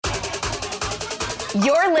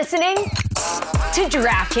You're listening to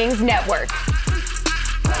DraftKings Network.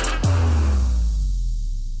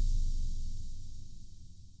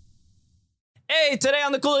 Hey, today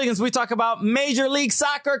on the Cooligans, we talk about Major League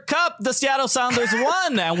Soccer Cup. The Seattle Sounders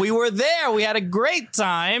won, and we were there. We had a great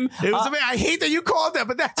time. It was amazing. I hate that you called that,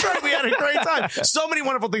 but that's right. We had a great time. So many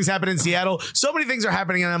wonderful things happen in Seattle. So many things are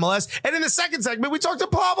happening in MLS. And in the second segment, we talked to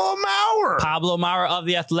Pablo Maurer. Pablo Maurer of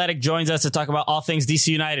The Athletic joins us to talk about all things DC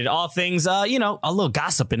United, all things, a little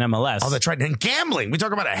gossip in MLS. Oh, that's right. And gambling. We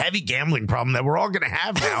talk about a heavy gambling problem that we're all going to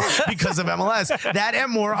have now because of MLS. That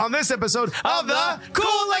and more on this episode of the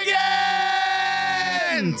Cooligans.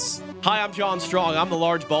 Hi, I'm John Strong. I'm the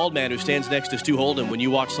large bald man who stands next to Stu Holden when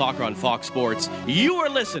you watch soccer on Fox Sports. You are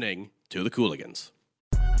listening to the Cooligans.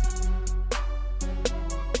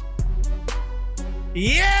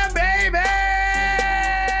 Yeah, baby!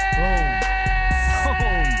 Boom.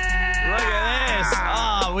 Look at this.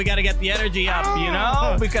 Oh, we got to get the energy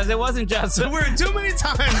up, because it wasn't just... We're in too many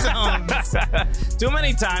time zones. Too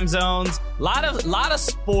many time zones. Lot of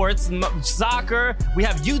sports, soccer. We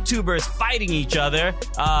have YouTubers fighting each other.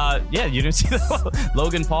 You didn't see the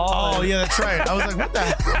Logan Paul? Oh, yeah, that's right. I was like, what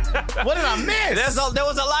the? What did I miss? There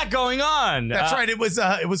was a lot going on. That's right. It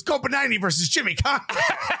was Copenhagen versus Jimmy Conn.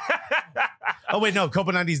 Oh, wait, no.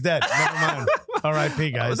 Copenhagen's dead. Never mind.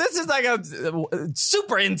 R.I.P., guys. This is like a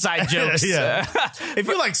super inside jokes. Yeah. If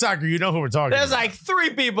you like soccer, you know who we're talking There's about. like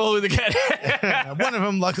three people who get it. One of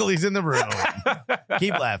them, luckily, is in the room.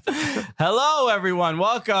 Keep laughing. Hello, everyone.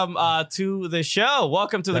 Welcome to the show.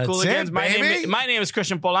 Welcome to the Cooligans. My name is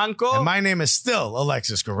Christian Polanco. And my name is still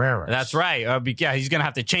Alexis Guerrero. That's right. He's going to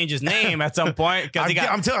have to change his name at some point.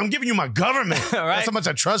 I'm giving you my government. Right? That's how much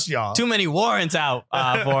I trust y'all. Too many warrants out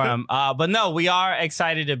for him. But no, we are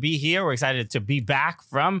excited to be here. We're excited to be back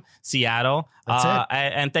from Seattle. That's it.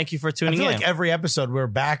 And thank you for tuning in. I feel like every episode we're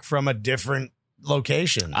back from a different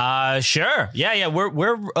location. Sure. Yeah.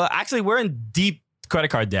 We're in deep credit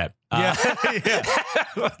card debt. Yeah.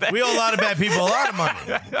 We owe a lot of bad people a lot of money.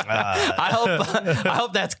 I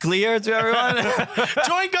hope that's clear to everyone.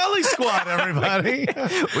 Join Gully Squad, everybody.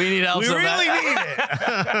 We need help. We really need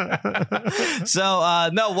it. So,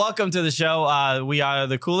 welcome to the show. We are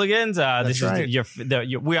the Cooligans. This right.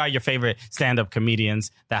 is we are your favorite stand-up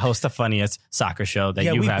comedians that host the funniest soccer show that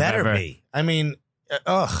you we have better ever. be. I mean,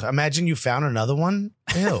 imagine you found another one.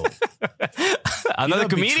 Ew. Another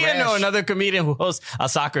comedian or another comedian who hosts a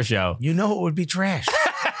soccer show? You know it would be trash.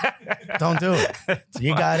 Don't do it.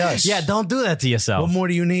 You got us. Yeah, don't do that to yourself. What more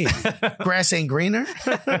do you need? Grass ain't greener.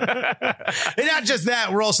 And not just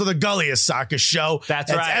that, we're also the gulliest soccer show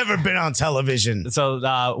that's right. ever been on television.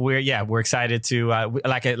 So we're excited to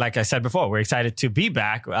like I said before, we're excited to be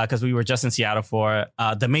back because we were just in Seattle for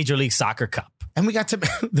the Major League Soccer Cup. And we got to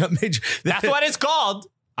the major. That's what it's called.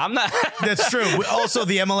 I'm not. That's true. Also,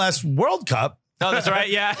 the MLS World Cup. Oh, that's right.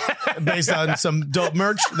 Yeah. Based on some dope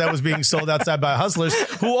merch that was being sold outside by hustlers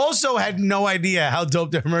who also had no idea how dope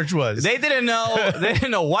their merch was. They didn't know. They didn't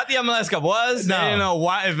know what the MLS Cup was. No. They didn't know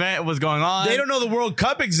what event was going on. They don't know the World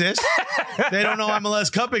Cup exists. They don't know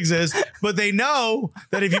MLS Cup exists, but they know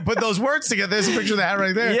that if you put those words together, there's a picture of the hat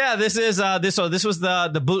right there. Yeah, this is this was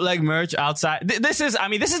the bootleg merch outside. This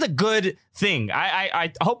is a good thing.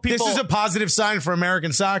 I hope people. This is a positive sign for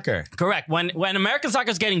American soccer. Correct. When American soccer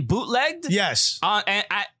is getting bootlegged. Yes. At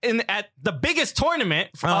the biggest tournament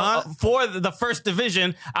for the first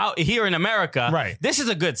division out here in America, right? This is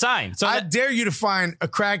a good sign. So I dare you to find a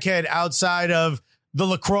crackhead outside of the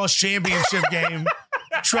lacrosse championship game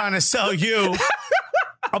trying to sell you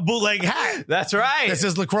a bootleg hat. That's right. That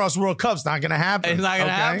says Lacrosse World Cup's not going to happen. It's not going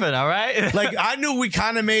to happen. All right. Like I knew we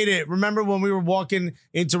kind of made it. Remember when we were walking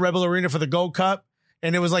into Rebel Arena for the Gold Cup?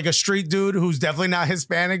 And it was like a street dude who's definitely not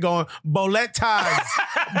Hispanic going, boletas,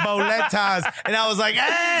 boletas. And I was like,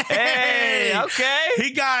 hey, okay. He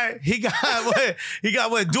got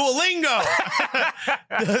what? Duolingo,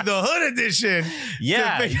 the hood edition.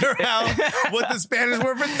 Yeah. To figure out what the Spanish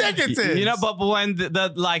word for tickets is. But when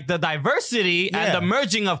the diversity and the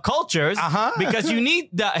merging of cultures, because you need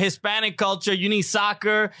the Hispanic culture, you need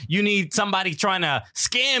soccer, you need somebody trying to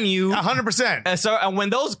scam you. 100%. And when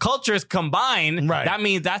those cultures combine, right. That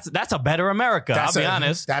means that's a better America. I'll be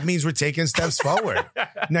honest. That means we're taking steps forward.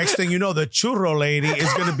 Next thing you know, the churro lady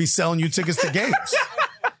is going to be selling you tickets to games.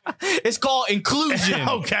 It's called inclusion.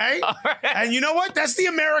 Okay. Right. And you know what? That's the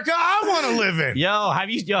America I want to live in.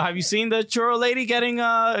 Have you seen the churro lady getting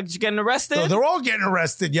arrested? So they're all getting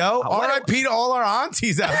arrested, yo. R.I.P. to all our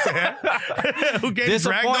aunties out there who get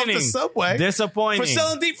dragged off the subway. Disappointing. For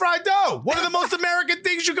selling deep fried dough. One of the most American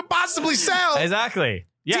things you could possibly sell. Exactly.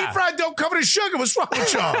 Yeah. Deep fried dope covered in sugar. What's wrong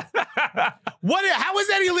with y'all? How is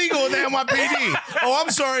that illegal in the NYPD? Oh,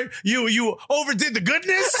 I'm sorry. You overdid the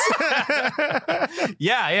goodness.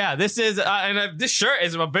 Yeah. This is this shirt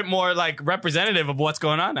is a bit more like representative of what's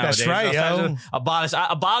going on nowadays. That's right, yo. Abolish.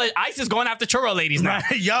 ICE is going after churro ladies now.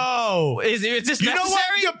 Yo, is this necessary? You know what?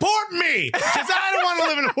 Deport me, because I don't want to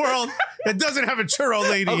live in a world that doesn't have a churro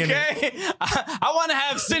lady in it. Okay, I want to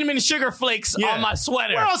have cinnamon sugar flakes on my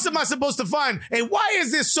sweater. Where else am I supposed to find? Hey, why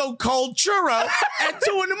is this so-called churro at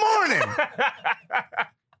 2 a.m?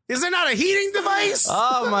 Is there not a heating device?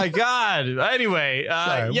 Oh my God! Anyway,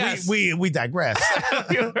 yes, we digress.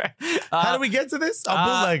 How do we get to this? Oh,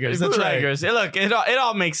 bootleggers. That's bootleggers. right. Look, it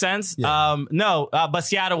all makes sense. Yeah. But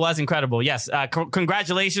Seattle was incredible. Yes,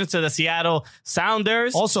 congratulations to the Seattle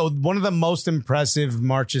Sounders. Also, one of the most impressive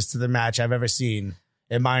marches to the match I've ever seen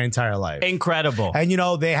in my entire life. Incredible. And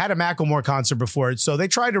they had a Macklemore concert before it, so they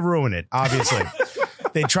tried to ruin it. Obviously,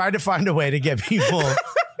 they tried to find a way to get people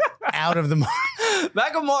out of the march.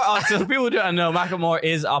 Macklemore, so people who don't know, Macklemore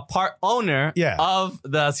is a part owner of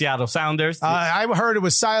the Seattle Sounders. I heard it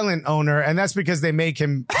was silent owner, and that's because they make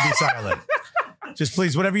him be silent. Just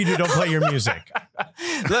please, whatever you do, don't play your music.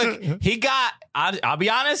 Look, I'll be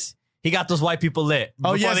honest, he got those white people lit.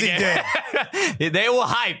 Oh, yes, he did. They were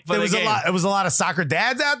hyped for the game. There was a lot of soccer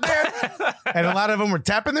dads out there, and a lot of them were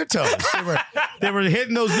tapping their toes. They were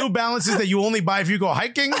hitting those New Balances that you only buy if you go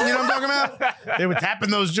hiking. You know what I'm talking about? They were tapping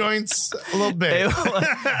those joints a little bit.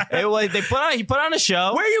 He put on a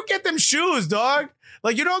show. Where you get them shoes, dog?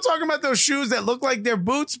 Like, you know what I'm talking about? Those shoes that look like they're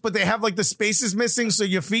boots, but they have like the spaces missing so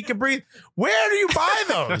your feet can breathe. Where do you buy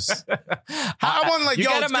those? I want it's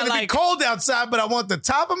going to be cold outside, but I want the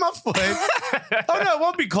top of my foot. Oh, no, it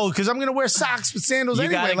won't be cold because I'm going to wear socks with sandals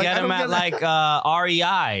anyway. You got to get them at REI,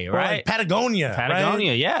 right? Or like Patagonia.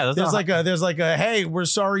 Patagonia, right? Yeah. There's like a, hey, we're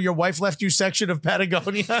sorry your wife left you section of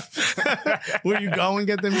Patagonia. Where you go and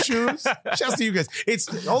get them shoes? Shouts to you guys. It's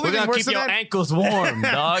only we're going to keep your ankles warm,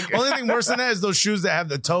 dog. Only thing worse than that is those shoes that have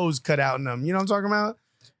the toes cut out in them. You know what I'm talking about?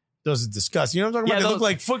 Those are disgusting. You know what I'm talking about? They look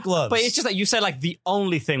like foot gloves. But it's just like you said, like the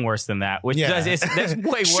only thing worse than that, which there's way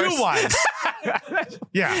worse. Shoe-wise.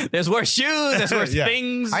 Yeah. There's worse shoes. There's worse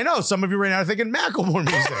things. I know. Some of you right now are thinking Macklemore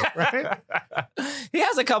music, right? He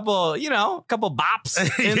has a couple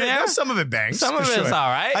bops in there. Some of it bangs. Some of it's all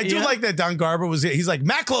right. I do like that Don Garber he's like,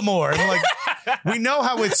 Macklemore. And like, we know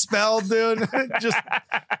how it's spelled, dude. Just,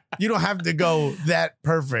 you don't have to go that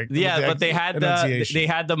perfect. Yeah, but they had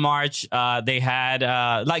the march. They had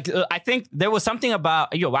I think there was something about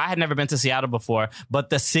I had never been to Seattle before, but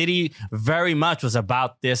the city very much was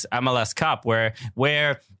about this MLS Cup where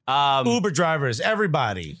Uber drivers,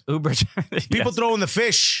 everybody, people throwing the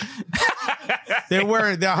fish. They're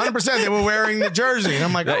 100%. They were wearing the jersey, and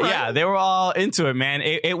I'm like, right. Yeah, they were all into it, man.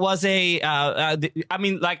 It was I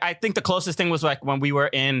think the closest thing was like when we were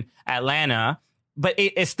in Atlanta. But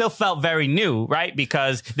it still felt very new, right?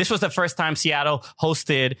 Because this was the first time Seattle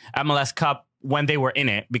hosted MLS Cup when they were in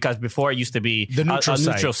it, because before it used to be the neutral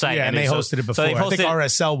site. Yeah, and they hosted it before. I think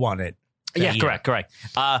RSL won it. Yeah, correct.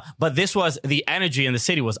 But this was, the energy in the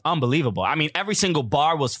city was unbelievable. I mean, every single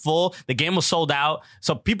bar was full. The game was sold out,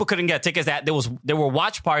 so people couldn't get tickets. There were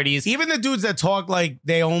watch parties. Even the dudes that talk like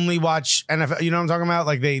they only watch NFL, you know what I'm talking about?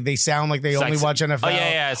 Like they sound like they only watch NFL. Oh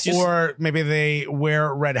yeah. Or maybe they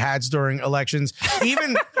wear red hats during elections.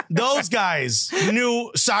 Even those guys knew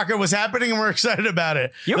soccer was happening and were excited about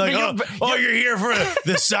it. You're here for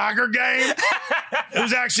the soccer game? It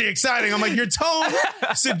was actually exciting. I'm like, your tone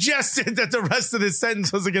suggested that the rest of this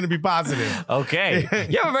sentence wasn't going to be positive. Okay.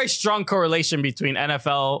 You have a very strong correlation between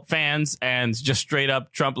NFL fans and just straight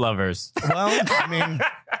up Trump lovers. Well, I mean,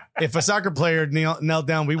 if a soccer player knelt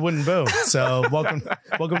down, we wouldn't boo. So welcome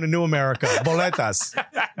to New America. Boletas.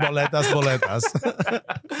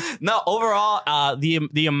 No, overall,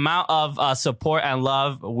 the amount of support and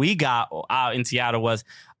love we got out in Seattle was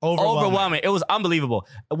overwhelming. It was unbelievable.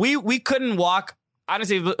 We couldn't walk.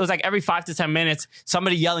 Honestly, it was like every 5 to 10 minutes,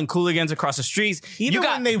 somebody yelling Cooligans across the streets. Even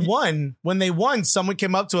when they won, someone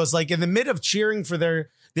came up to us like in the mid of cheering for their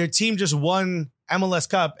team just won MLS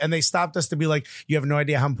Cup, and they stopped us to be like, you have no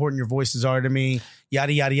idea how important your voices are to me,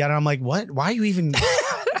 yada, yada, yada. I'm like, what? Why are you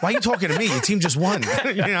talking to me? Your team just won.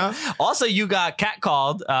 You know? Also, you got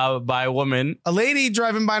catcalled by a woman. A lady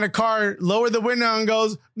driving by in a car lowered the window and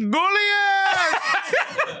goes, Goliath!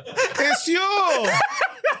 It's you!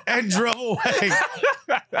 And drove away.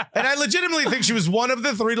 And I legitimately think she was one of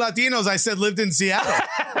the 3 Latinos I said lived in Seattle.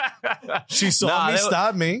 She saw me,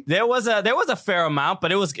 stopped me. There was a fair amount,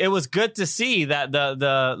 but it was good to see that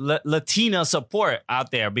the Latina support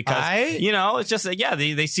out there because it's just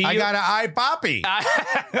they see I you. got an iPoppy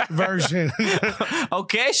version.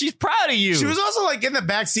 Okay, she's proud of you. She was also like in the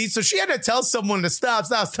back seat, so she had to tell someone to stop.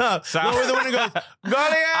 Lower the window, goes,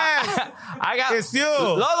 Goliath. I got it's you.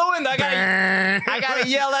 Lower the window. I gotta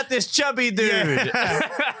yell at this chubby dude. Yeah.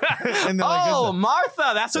 And they're like,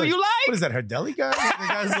 Martha, that's who you like. What is that? Her deli guy? The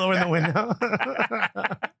guy's lowering the window.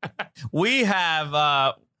 We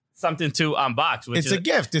have something to unbox. Which is a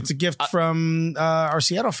gift. It's a gift from our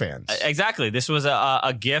Seattle fans. Exactly. This was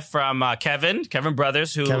a gift from Kevin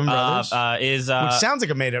Brothers, who is which sounds like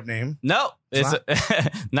a made up name. No, it's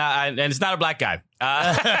and it's not a black guy.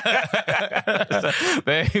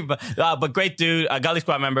 But great dude, a Gully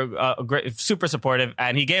Squad member, great, super supportive,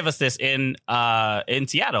 and he gave us this in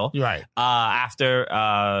Seattle, right after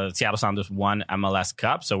Seattle Sounders won MLS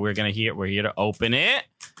Cup. So we're here to open it,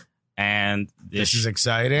 and this is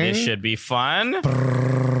exciting. This should be fun.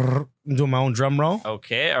 I'm doing my own drum roll.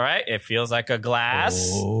 Okay, all right. It feels like a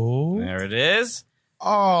glass. Oh. There it is.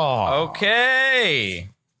 Oh, okay.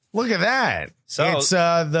 Look at that. So it's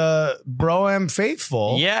the Bro-Am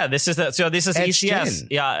faithful. Yeah, this is ECS.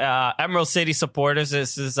 Yeah, Emerald City supporters.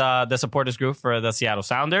 This is the supporters group for the Seattle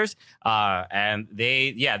Sounders. And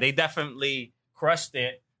they definitely crushed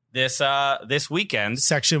it this weekend.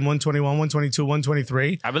 Section 121, 122,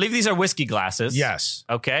 123. I believe these are whiskey glasses. Yes.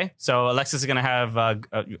 Okay. So Alexis is going to have a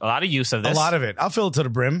lot of use of this. A lot of it. I'll fill it to the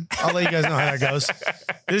brim. I'll let you guys know how that goes.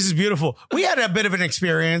 This is beautiful. We had a bit of an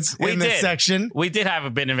experience in this section. We did have a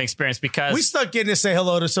bit of an experience because we stuck in to say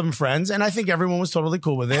hello to some friends, and I think everyone was totally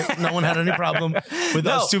cool with it. No one had any problem with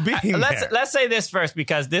us two being there. Let's say this first,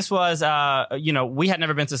 because this was, we had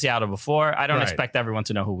never been to Seattle before. I don't expect everyone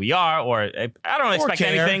to know who we are, or I don't expect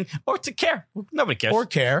anything. Or to care. Nobody cares. Or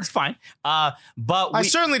care. It's fine. But I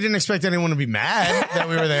certainly didn't expect anyone to be mad that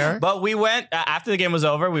we were there. But we went, after the game was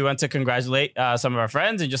over, we went to congratulate some of our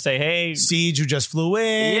friends and just say, hey. Siege, who just flew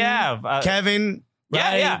in. Yeah. Kevin.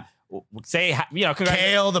 Right? Yeah. Say,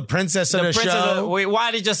 Kale, the princess of the show. We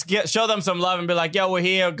wanted to just show them some love and be like, yo, we're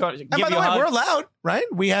here. And by the way, we're allowed, right?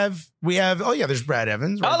 We have, oh yeah, there's Brad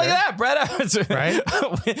Evans. Right look at that. Brad Evans. Right?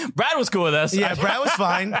 Brad was cool with us. Yeah, Brad was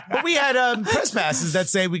fine. But we had press passes that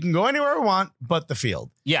say we can go anywhere we want but the field.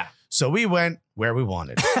 Yeah. So we went where we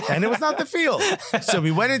wanted. And it was not the field. So we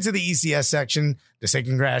went into the ECS section to say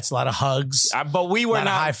congrats, a lot of hugs. But we were not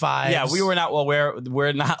high fives. Yeah, we were not. Well,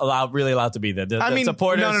 we're not really allowed to be there. The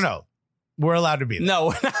supporters. No. We're allowed to be there. No,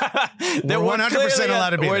 we're 100% allowed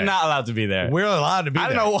to be there. We're not allowed to be there. We're allowed to be there.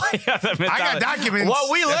 I don't know why you have that mentality. I got documents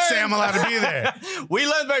that say I'm allowed to be there. We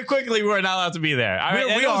learned very quickly we were not allowed to be there. All right?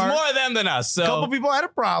 It was more of them than us. So. A couple people had a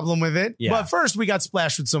problem with it. Yeah. But first, we got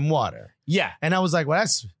splashed with some water. Yeah. And I was like, well,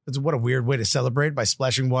 that's what a weird way to celebrate, by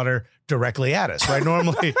splashing water directly at us, right?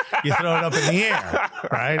 Normally, you throw it up in the air,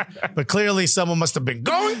 right? But clearly, someone must have been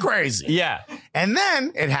going crazy. Yeah. And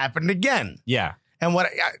then it happened again. Yeah. And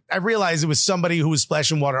what I realized, it was somebody who was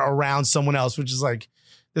splashing water around someone else, which is like,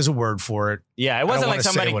 there's a word for it. Yeah, it wasn't like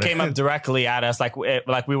somebody came up directly at us, like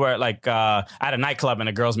we were like at a nightclub and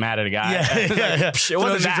a girl's mad at a guy. Yeah, It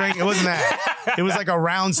wasn't that. It wasn't that. It was like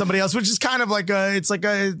around somebody else, which is kind of like it's a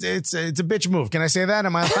bitch move. Can I say that?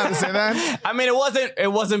 Am I allowed to say that? I mean,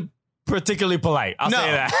 it wasn't particularly polite. I'll say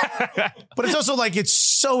that. But it's also like, it's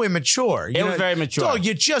so immature. It was very mature. Dog,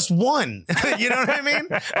 you just won. You know what I mean?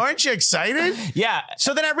 Aren't you excited? Yeah.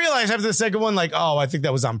 So then I realized after the second one, like, oh, I think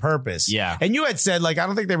that was on purpose. Yeah. And you had said, like, I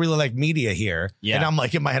don't think they really like media here. Yeah. And I'm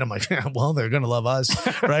like, in my head, I'm like, well, they're going to love us,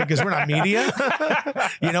 right? Because we're not media.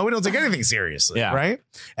 We don't take anything seriously. Yeah. Right.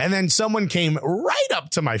 And then someone came right up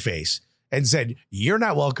to my face and said, you're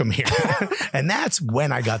not welcome here. And that's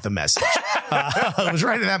when I got the message. It was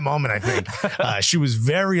right in that moment, I think. She was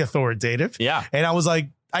very authoritative. Yeah. And I was like,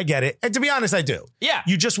 I get it. And to be honest, I do. Yeah.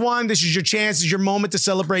 You just won. This is your chance. This is your moment to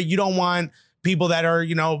celebrate. You don't want people that are,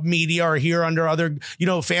 media or here under other,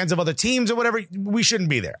 fans of other teams or whatever. We shouldn't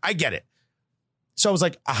be there. I get it. So I was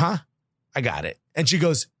like, I got it. And she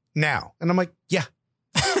goes, now. And I'm like, yeah,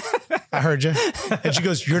 I heard you. And she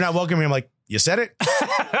goes, you're not welcome here. I'm like, you said it.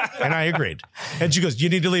 And I agreed. And she goes, you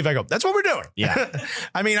need to leave. I go, that's what we're doing. Yeah.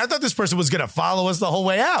 I mean, I thought this person was going to follow us the whole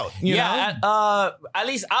way out. You know? At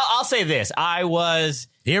least I'll say this.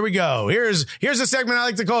 Here we go. Here's a segment I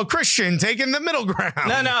like to call Christian taking the middle ground.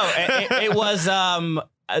 No. It was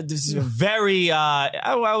this is very,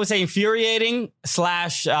 I would say, infuriating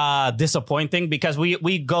 / disappointing, because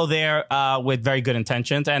we go there with very good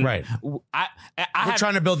intentions, and right. We're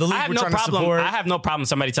trying to build the league. We're trying to support. I have no problem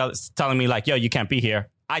somebody telling me like, yo, you can't be here.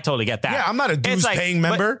 I totally get that. Yeah, I'm not a dues paying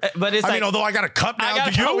member. But it's like, although I got a cup now,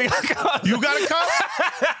 do you? You got a cup?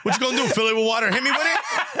 What you gonna do? Fill it with water? Hit me with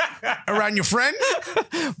it? Around your friend?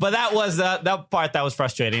 But that was that part that was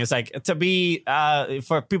frustrating. It's like to be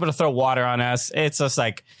for people to throw water on us. It's just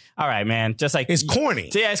like, all right, man. Just like it's corny.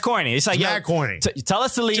 Yeah, it's corny. It's like mad corny. Tell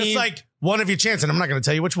us to leave. Just like one of your chances, and I'm not going to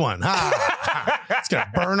tell you which one. It's going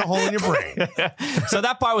to burn a hole in your brain. So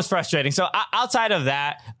that part was frustrating. So outside of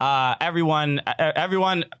that, everyone at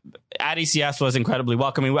ECS was incredibly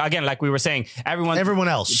welcoming. Again, like we were saying, everyone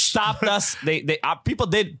else stopped us. People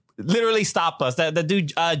did literally stop us. The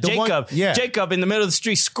dude, Jacob in the middle of the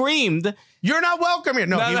street screamed, "You're not welcome here."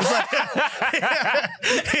 No, he was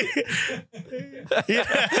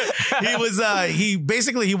like, he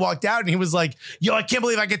walked out and he was like, "Yo, I can't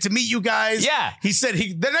believe I get to meet you guys." Yeah. He said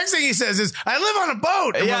the next thing he says is, "I live on a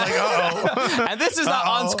boat." And we're like, "Uh-oh." And this is not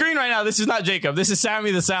on screen right now. This is not Jacob. This is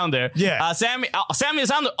Sammy the Sounder. Yeah. Sammy the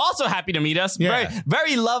Sounder also happy to meet us. Yeah. Very,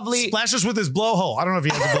 very lovely. Splash us with his blowhole. I don't know if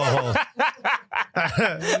he has a blowhole.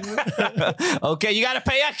 Okay, you got to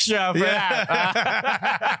pay extra for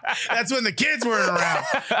that. That's when the kids weren't around.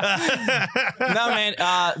 No, man.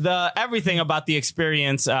 Everything about the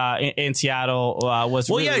experience in Seattle was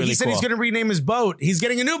really, really he said cool. he's going to rename his boat. He's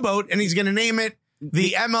getting a new boat, and he's going to name it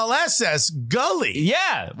the MLSS Gully.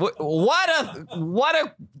 Yeah, that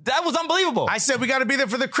was unbelievable. I said we got to be there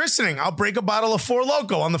for the christening. I'll break a bottle of Four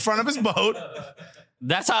Loko on the front of his boat.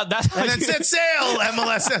 That's how. And then set sail,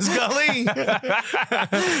 MLSS Gully.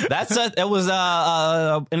 It was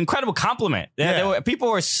an incredible compliment. People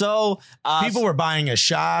were so. People were buying us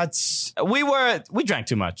shots. We drank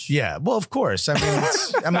too much. Yeah, well, of course. I mean,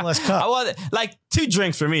 it's MLS Cup. Well, like 2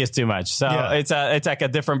 drinks for me is too much. So it's like a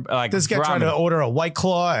different like. This guy tried to order a White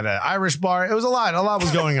Claw at an Irish bar. It was a lot. A lot was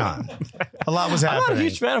going on. A lot was happening. I'm not a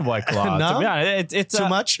huge fan of White Claw. No? To be honest, it's too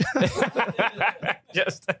much.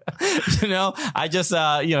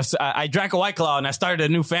 I drank a White Claw and I started a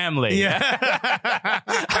new family. Yeah.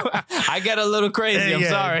 I get a little crazy. I'm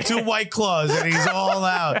sorry. 2 White Claws and he's all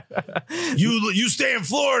out. You stay in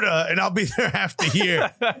Florida and I'll be there after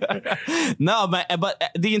here. No, but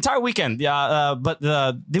the entire weekend.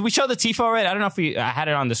 Did we show the tifo already? I don't know if I had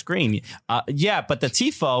it on the screen. But the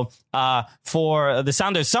tifo for the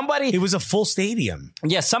Sounders, it was a full stadium.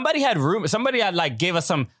 Yeah, somebody had room. Somebody had gave us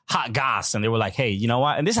some hot goss, and they were like, "Hey, you know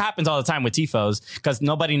what?" And this happens all the time with tifos because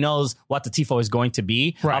nobody knows what the tifo is going to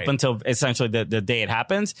be up until essentially the day it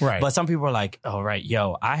happens. Right. But some people are like, "Oh, right,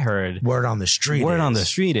 yo, I heard word on the street. On the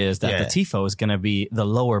street is that the tifo is going to be the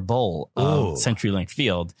lower bowl of CenturyLink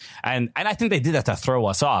Field," and I think they did that to throw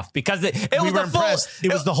us off because it was impressed.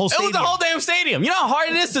 It was the whole stadium. It was the whole damn stadium. You know how hard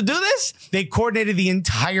it is to do this? They coordinated the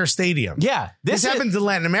entire stadium. Yeah, this happens in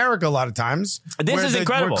Latin America a lot lot of times. This is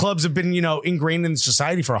incredible. Where clubs have been, you know, ingrained in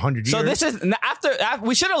society for 100 years. So this is after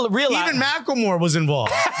we should have realized. Even Macklemore was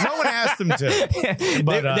involved. No one asked him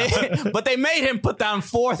to. But they made him put down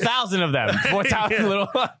 4,000 of them. 4,000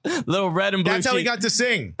 little red and blue. That's how he got to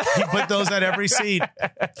sing. He put those at every seat.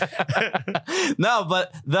 No,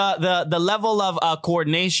 but the level of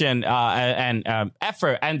coordination and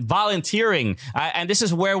effort and volunteering, and this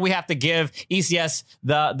is where we have to give ECS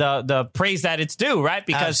the praise that it's due, right?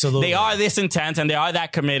 Because Absolutely. they are this intense and they are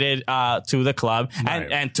that committed to the club, right.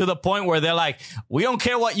 and to the point where they're like, we don't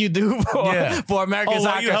care what you do for American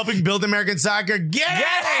soccer. Are you helping build American soccer? Get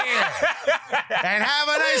out of here and have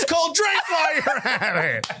a nice cold drink while you're at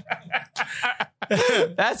it.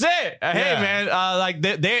 That's it. Hey, man, like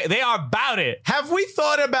they are about it. Have we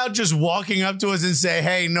thought about just walking up to us and say,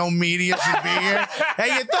 hey, no media should be here?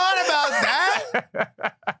 Hey, you thought about that?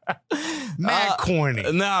 Mad corny.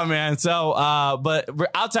 No, man. So, but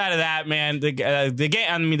outside of that, man, the game.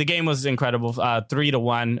 I mean, the game was incredible.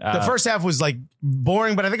 3-1. The first half was like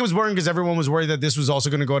boring, but I think it was boring because everyone was worried that this was also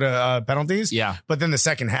going to go to penalties. Yeah. But then the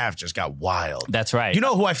second half just got wild. That's right. You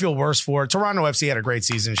know who I feel worse for? Toronto FC had a great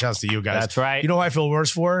season. Shouts to you guys. That's right. You know who I feel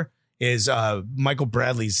worse for? Is Michael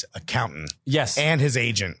Bradley's accountant. Yes. And his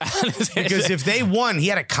agent. Because if they won, he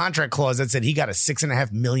had a contract clause that said he got a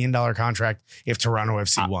 $6.5 million contract if Toronto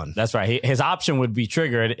FC won. That's right. His option would be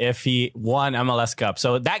triggered if he won MLS Cup.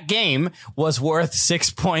 So that game was worth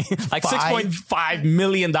 $6.5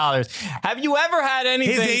 million. Have you ever had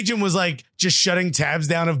anything? His agent was like just shutting tabs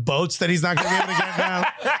down of boats that he's not going to be able to get now.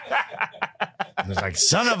 I was like,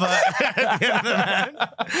 son of a.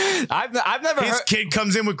 I've never His heard. kid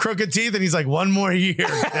comes in with crooked teeth and he's like, one more year.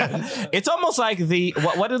 It's almost like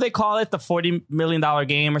what do they call it? The $40 million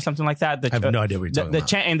game or something like that? I have no idea what you're talking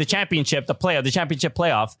about. In the championship, the championship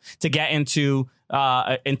playoff to get into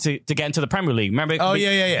to get into the Premier League. Remember? Oh,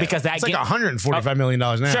 yeah. Because it's like $145 million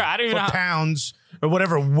now. Sure, I don't even know pounds or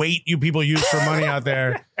whatever weight you people use for money out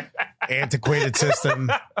there. Antiquated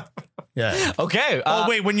system. Yeah. Okay. Oh,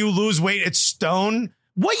 wait, when you lose weight, it's stone?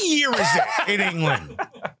 What year is it in England?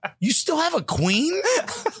 You still have a queen?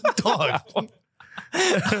 Dog.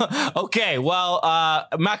 Okay, well,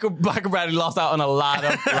 Michael Bradley lost out on a lot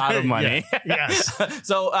of money. Yes.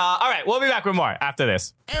 So, all right, we'll be back with more after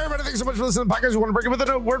this. Hey, everybody, thanks so much for listening to the podcast. We want to break it with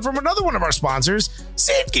a word from another one of our sponsors,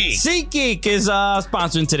 SeatGeek. SeatGeek is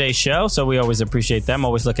sponsoring today's show, so we always appreciate them.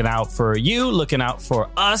 Always looking out for you, looking out for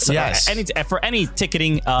us. Yes. For any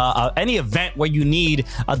ticketing, any event where you need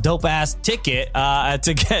a dope ass ticket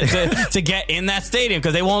to get in that stadium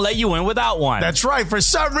because they won't let you in without one. That's right. For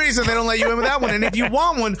some reason, they don't let you in without one. And if you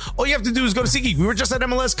want one, all you have to do is go to SeatGeek. We were just at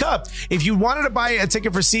MLS Cup. If you wanted to buy a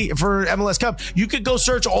ticket for MLS Cup, you could go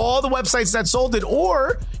search all the websites that sold it,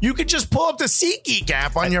 or you could just pull up the SeatGeek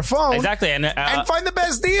app on your phone. Exactly. And find the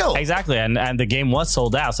best deal. Exactly. And the game was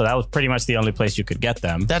sold out, so that was pretty much the only place you could get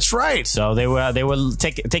them. That's right. So they were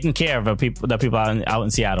taking care of the people out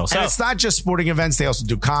in Seattle. So and it's not just sporting events. They also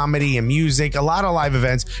do comedy and music, a lot of live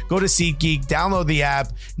events. Go to SeatGeek, download the app.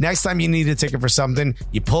 Next time you need a ticket for something,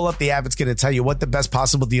 you pull up the app. It's going to tell you what the best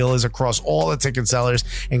possible deal is across all the ticket sellers.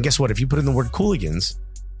 And guess what? If you put in the word Cooligans,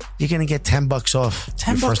 you're going to get $10 off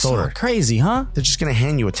your first order. Crazy, huh? They're just going to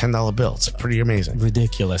hand you a $10 bill. It's pretty amazing.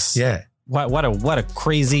 Ridiculous. Yeah. What a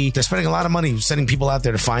crazy... They're spending a lot of money sending people out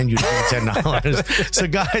there to find you to get $10. So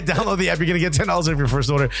go ahead, download the app. You're going to get $10 off your first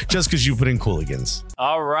order just because you put in Cooligans.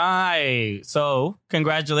 All right. So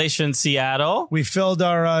congratulations, Seattle. We filled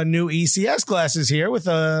our new ECS glasses here with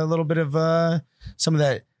a little bit of some of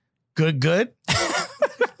that good.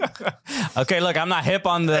 Okay, look, I'm not hip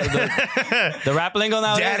on the rap lingo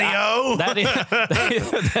now. Daddy-o.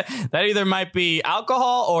 That either might be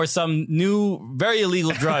alcohol or some new, very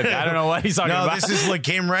illegal drug. I don't know what he's talking about. No, this is what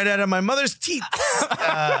came right out of my mother's teeth.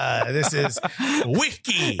 This is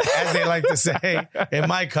whiskey, as they like to say in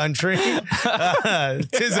my country.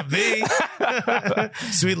 Tis of thee.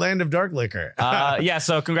 Sweet land of dark liquor. Yeah,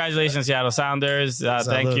 so congratulations, Seattle Sounders.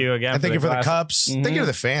 Thank you again. And thank you for the cups. Mm-hmm. Thank you to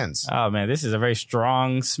the fans. Oh, man, this is a very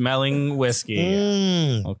strong smelling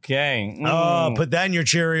whiskey. Okay. Oh, put that in your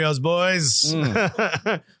Cheerios, boys.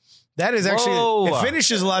 That is actually, it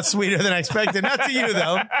finishes a lot sweeter than I expected. Not to you,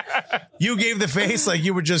 though. You gave the face like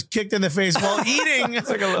you were just kicked in the face while eating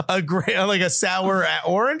like a sour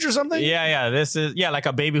orange or something. Yeah. This is like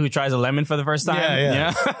a baby who tries a lemon for the first time.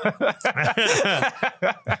 Yeah.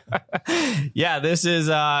 Yeah, this is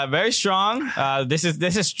very strong. This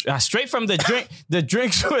is straight from the drink. The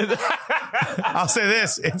drinks with. I'll say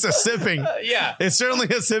this: it's a sipping. Yeah, it's certainly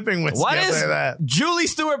a sipping whiskey. What is that. Julie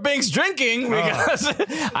Stewart-Binks drinking? Because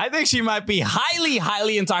I think she might be highly,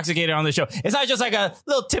 highly intoxicated on the show. It's not just like a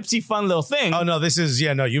little tipsy, fun little thing. Oh no, this is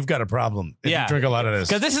you've got a problem. If you drink a lot of this,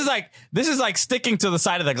 because this is like sticking to the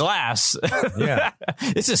side of the glass. Yeah,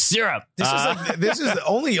 this is syrup. This is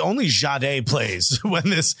only Jade plays when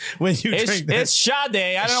you drink this. It's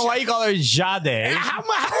Sade. I don't know why you call her Jade. How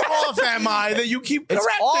off am I that you keep correcting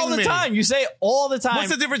me? All the time. You say it all the time. What's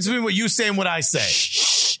the difference between what you say and what I say?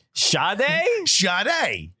 Sade?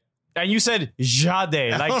 Sade. And you said Jade.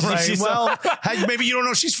 Like, right. Well, maybe you don't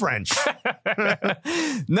know she's French.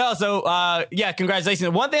 No, so, congratulations.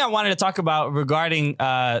 One thing I wanted to talk about regarding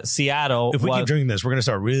Seattle. If we keep drinking this, we're going to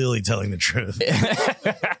start really telling the truth.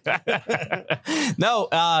 No,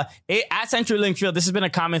 at CenturyLink Field, this has been a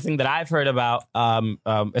common thing that I've heard about,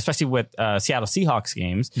 especially with Seattle Seahawks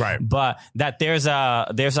games. Right. But that there's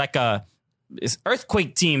like a this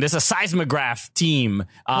earthquake team. There's a seismograph team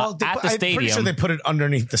at the stadium. I'm pretty sure they put it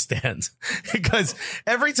underneath the stands because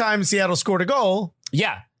every time Seattle scored a goal,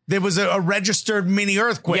 there was a registered mini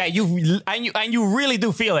earthquake. Yeah, you really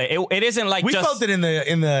do feel it. It isn't like we felt it in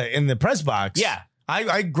the press box. Yeah,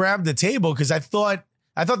 I grabbed the table because I thought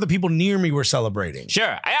the people near me were celebrating.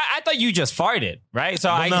 Sure. I thought you just farted, right? So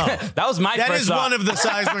no. That was my first That is thought. one of the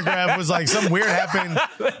seismograph was like some weird happened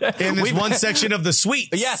in this one section of the suite.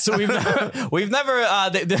 Yeah, so we've never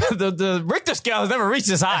the Richter scale has never reached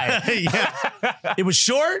this high. Yeah. It was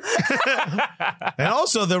short. And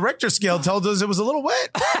also the Richter scale told us it was a little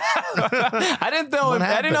wet. I didn't know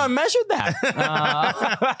it measured that.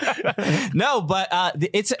 No, but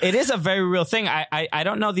it is a very real thing. I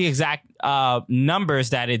don't know the exact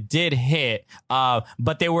numbers that it did hit,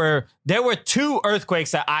 but there were two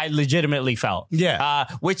earthquakes that I legitimately felt. Yeah,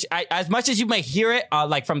 which as much as you may hear it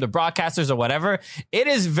like from the broadcasters or whatever, it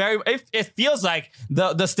is it feels like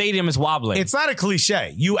the stadium is wobbling. It's not a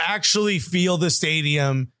cliche. You actually feel the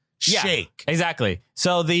stadium shake. Exactly.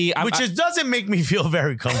 So which doesn't make me feel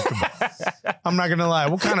very comfortable. I'm not gonna lie.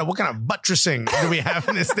 What kind of buttressing do we have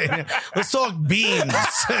in this stadium? Let's talk beams.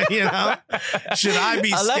 You know, should I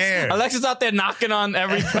be scared? Alexa's out there knocking on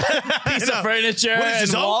every piece of furniture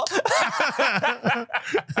and wall.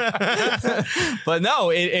 But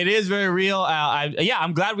no, it is very real.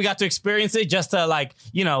 I'm glad we got to experience it just to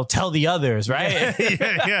tell the others, right?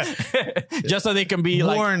 Yeah. Just so they can be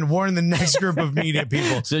warn the next group of media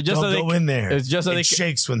people. So just don't so go in there. It's just so it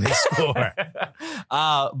shakes when they score.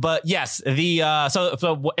 But yes,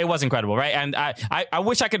 so it was incredible, right? And I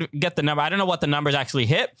wish I could get the number. I don't know what the numbers actually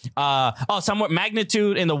hit. Somewhat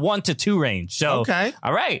magnitude in the 1 to 2 range. So okay,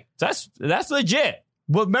 all right, that's legit.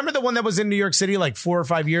 Well, remember the one that was in New York City like 4 or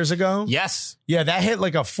 5 years ago? Yes. Yeah, that hit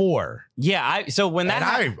like a 4. Yeah,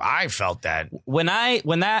 I felt that when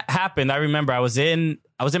that happened. I remember I was in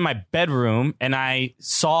my bedroom and I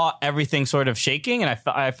saw everything sort of shaking, and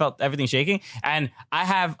I felt everything shaking. And I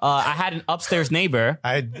had an upstairs neighbor.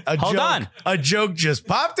 A joke just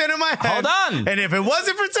popped into my head. Hold on. And if it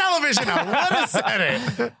wasn't for television, I would have said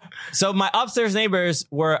it. So my upstairs neighbors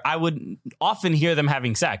I would often hear them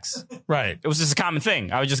having sex. Right. It was just a common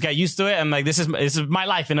thing. I would just get used to it. And like, this is my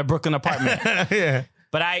life in a Brooklyn apartment. Yeah.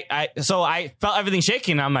 But I felt everything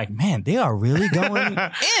shaking. And I'm like, man, they are really going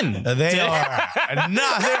in. They are.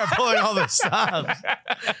 No, they are pulling all this stuff.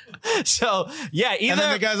 So, yeah, and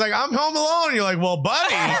then the guy's like, I'm home alone. You're like, well,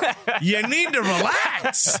 buddy, you need to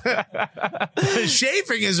relax.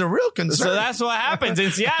 Chafing is a real concern. So that's what happens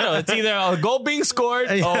in Seattle. It's either a goal being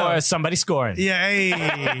scored or somebody scoring. Yeah.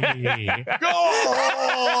 Hey.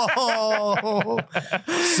 Goal.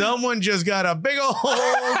 Someone just got a big old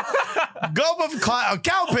gulp of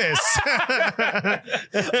cow piss.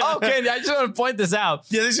 Okay, I just want to point this out.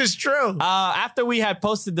 Yeah, this is true. After we had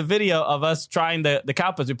posted the video of us trying the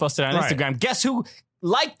cow piss, we posted it on Instagram. Guess who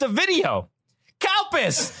liked the video?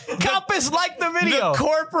 Kalpis liked the video. The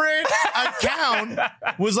corporate account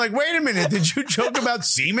was like, wait a minute, did you joke about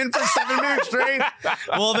semen for 7 minutes straight?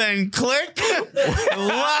 Well, then click.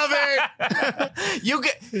 Love it. You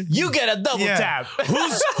get a double tap.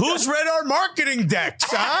 Who's read our marketing decks?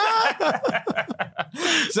 Huh?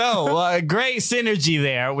 So great synergy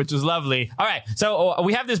there, which was lovely. All right, so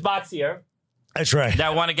we have this box here. That's right. That I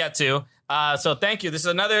want to get to. So thank you. This is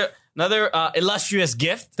another illustrious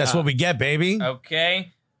gift. That's what we get, baby.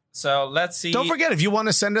 Okay. So let's see. Don't forget, if you want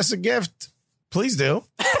to send us a gift, please do.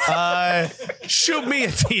 Shoot me a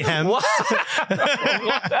DM.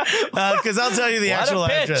 Because I'll tell you the actual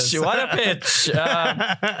address. What a pitch.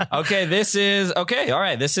 Okay, this is... Okay, all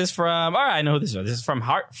right. This is from... All right, I know who this is. This is from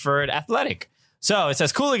Hartford Athletic. So it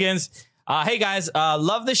says, Cooligans... hey guys,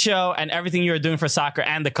 love the show and everything you're doing for soccer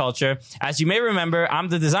and the culture. As you may remember, I'm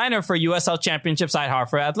the designer for USL Championship side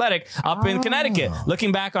Hartford Athletic up in Connecticut.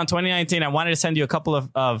 Looking back on 2019, I wanted to send you a couple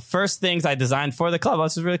of first things I designed for the club.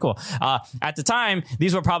 This is really cool. At the time,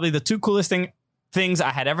 these were probably the 2 coolest things I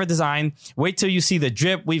had ever designed. Wait till you see the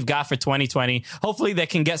drip we've got for 2020. Hopefully they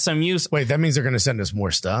can get some use. Wait, that means they're going to send us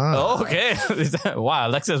more stuff. Oh, okay. Wow,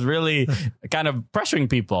 Alexa's really kind of pressuring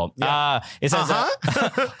people. Yeah. It says,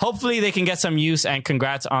 hopefully they can get some use, and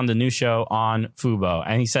congrats on the new show on Fubo.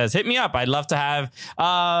 And he says, hit me up. I'd love to have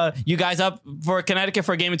you guys up for Connecticut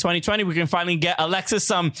for a game in 2020. We can finally get Alexis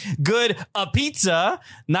some good pizza,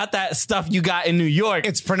 not that stuff you got in New York.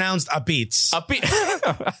 It's pronounced a pizza.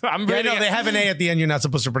 I'm ready. No, they have an A at the end. You're not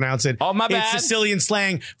supposed to pronounce it. Oh, my bad. It's Sicilian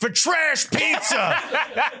slang for trash pizza.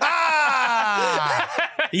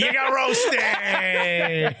 You got roasted.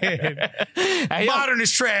 Modern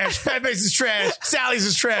is trash. Pepe's is trash. Sally's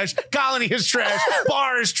is trash. Colony is trash.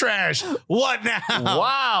 Bar is trash. What now?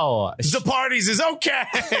 Wow. The parties is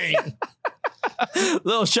okay.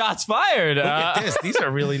 Little shots fired. Look at this. These are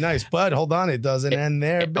really nice. But hold on. It doesn't end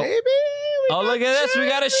there, baby. Oh, look at this. We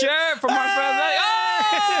got a shirt from our friend.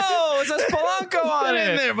 Oh, it says Polanco on it.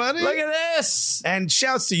 In there, buddy. Look at this. And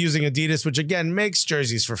shouts to using Adidas, which again makes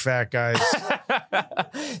jerseys for fat guys.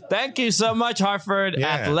 Thank you so much, Hartford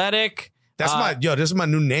Athletic. This is my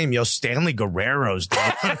new name, Stanley Guerrero's.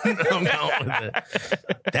 I'm going with it.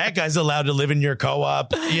 That guy's allowed to live in your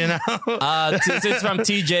co-op, you know? It's from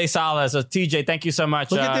TJ Sala. So TJ, thank you so much.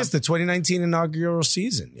 Look at this, the 2019 inaugural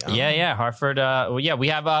season. Yeah, Hartford. We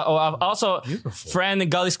have also friend and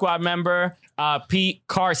Gully Squad member, Pete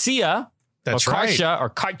Garcia. That's or right.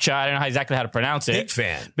 Karcha. I don't know exactly how to pronounce it.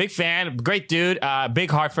 Big fan. Great dude. Big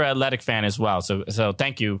Hartford Athletic fan as well. So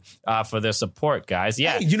thank you for the support, guys.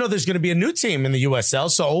 Yeah. Hey, there's going to be a new team in the USL.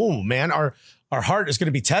 So, man, our heart is going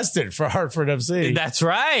to be tested for Hartford FC. That's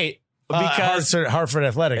right. Because Hartford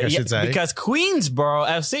Athletic, I should say. Because Queensboro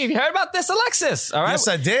FC. Have you heard about this, Alexis? All right. Yes,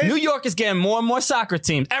 I did. New York is getting more and more soccer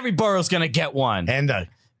teams. Every borough's going to get one. And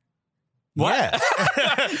What?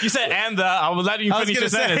 Yeah. You said I was letting you I was finish going your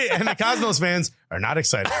to say, sentence. and the Cosmos fans are not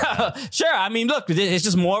excited. Sure. I mean, look, it's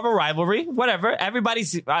just more of a rivalry. Whatever.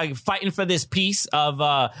 Everybody's fighting for this piece of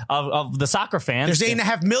the soccer fans. There's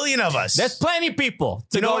 8.5 million of us. There's plenty of people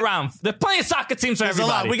to go around. There's plenty of soccer teams for There's a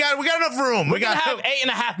everybody. lot. We got enough room. We're going to have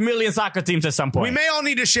 8.5 million soccer teams at some point. We may all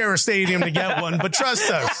need to share a stadium to get one, but trust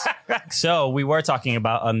us. So we were talking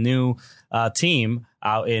about a new team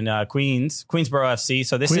out in Queensboro FC.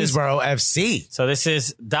 So this Queensboro FC. So this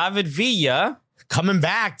is David Villa coming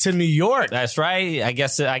back to New York. That's right. I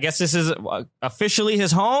guess this is officially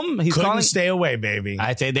his home. He's Couldn't stay away, baby.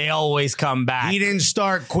 I'd say they always come back. He didn't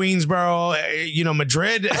start Queensboro,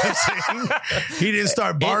 Madrid. He didn't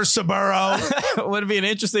start Barca-boro. Would be an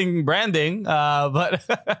interesting branding, but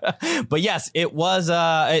yes, it was.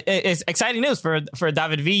 It's exciting news for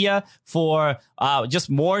David Villa, for just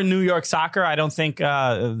more New York soccer. I don't think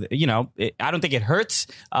I don't think it hurts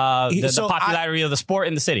the popularity of the sport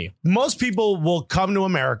in the city. Most people will come to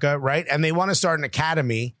America, right, and they want to start an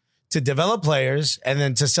academy to develop players and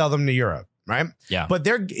then to sell them to Europe, right? Yeah. But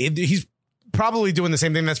he's probably doing the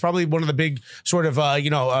same thing. That's probably one of the big sort of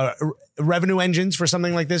revenue engines for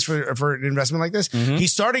something like this, for an investment like this. Mm-hmm.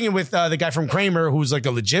 He's starting it with the guy from Kramer, who's like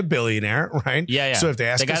a legit billionaire, right? Yeah. So if they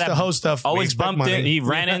ask us to host stuff, always bumped in. He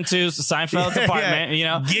ran into Seinfeld's apartment,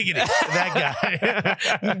 Giggity, that guy.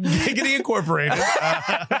 Giggity Incorporated.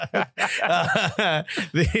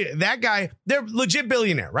 That guy, they're legit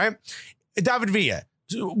billionaire, right? David Villa,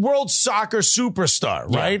 world soccer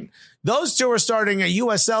superstar, right? Those two are starting a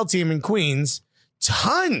USL team in Queens.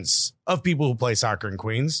 Tons of people who play soccer in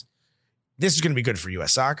Queens. This is going to be good for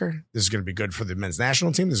U.S. soccer. This is going to be good for the men's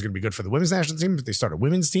national team. This is going to be good for the women's national team if they start a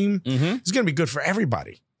women's team. Mm-hmm. It's going to be good for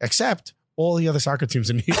everybody except all the other soccer teams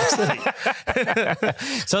in New York City.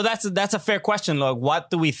 So that's a fair question. Look, what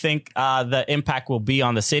do we think the impact will be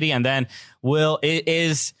on the city? And then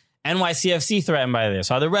is NYCFC threatened by this?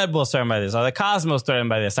 Are the Red Bulls threatened by this? Are the Cosmos threatened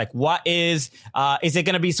by this? Like, what is it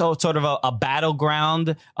going to be sort of a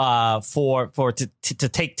battleground to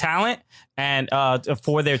take talent and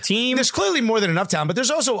for their team? There's clearly more than enough talent, but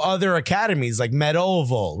there's also other academies like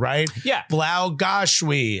Medoval, right? Yeah. Blau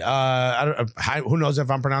Gashwi. Who knows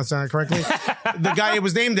if I'm pronouncing that correctly? The guy it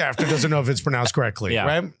was named after doesn't know if it's pronounced correctly,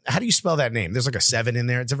 right? How do you spell that name? There's like a 7 in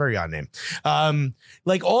there. It's a very odd name.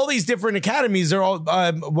 Like all these different academies, they're all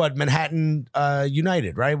Manhattan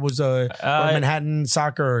United, right? Was a Manhattan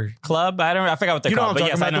soccer club. I forgot what they're called. But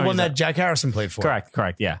yes, I know the one that Jack Harrison played for.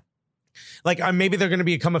 Correct. Yeah. Like maybe they're going to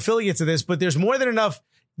become affiliates of this, but there's more than enough.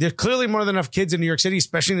 There's clearly more than enough kids in New York City,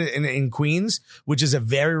 especially in Queens, which is a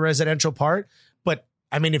very residential part. But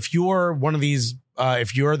I mean, if you're one of these,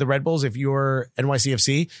 if you're the Red Bulls, if you're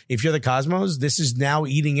NYCFC, if you're the Cosmos, this is now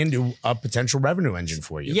eating into a potential revenue engine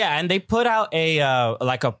for you. Yeah, and they put out a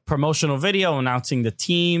promotional video announcing the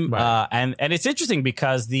team, right. And it's interesting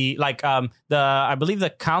because I believe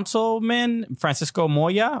the councilman Francisco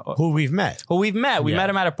Moya, who we've met, we met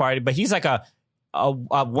him at a party, but he's like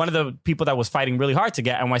one of the people that was fighting really hard to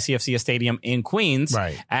get NYCFC a stadium in Queens,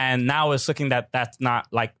 right? And now it's looking that's not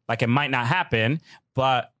like it might not happen,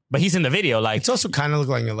 but he's in the video. Like, it's also kind of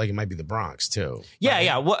looking like it might be the Bronx too. Yeah, right?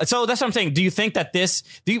 Yeah. Well, so that's what I'm saying. Do you think that do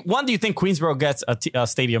you think Queensboro gets a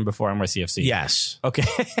stadium before NYCFC? Yes. Okay.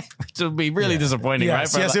 Which would be really disappointing,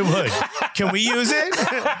 yes, right? Yes, it would. Can we use it?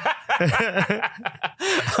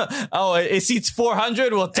 It seats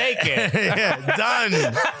 400. We'll take it. Yeah,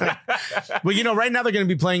 done. Well, right now they're going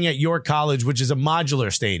to be playing at York College, which is a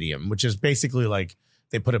modular stadium, which is basically like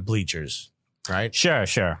they put up bleachers, right? Sure.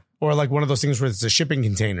 Or like one of those things where it's the shipping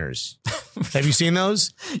containers. Have you seen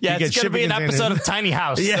those? Yeah, it's going to be an episode of Tiny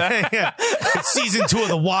House. Yeah. It's season 2 of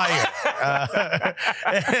The Wire.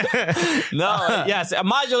 Yes. A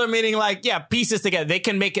modular meaning pieces together. They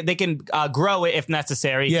can make it, they can grow it if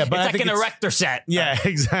necessary. Yeah, but it's like an erector set. Yeah,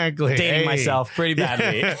 exactly. Dating myself pretty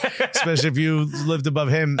badly. Yeah. Especially if you lived above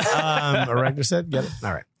him. Erector set? Get it?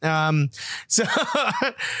 All right. So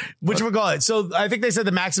whatchamacallit? So I think they said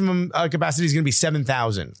the maximum capacity is going to be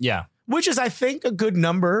 7,000. Yeah. Which is, I think, a good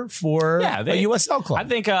number for a USL club. I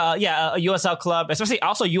think, a USL club, especially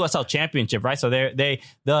also USL Championship, right? So the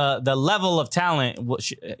level of talent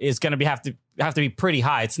is going to have to be pretty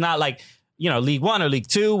high. It's not like League One or League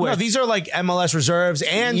Two. No, these are like MLS reserves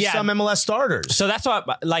and some MLS starters. So that's why,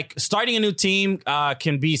 starting a new team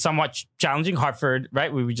can be somewhat challenging. Hartford,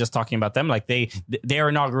 right? We were just talking about them. Like their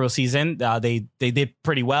inaugural season, they did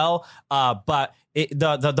pretty well. But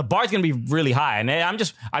the bar's going to be really high. And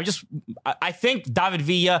I think David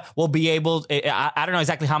Villa will be able, I don't know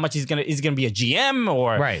exactly how much he's going to be a GM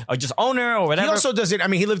or just owner or whatever. He also does it. I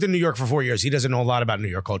mean, he lived in New York for 4 years. He doesn't know a lot about New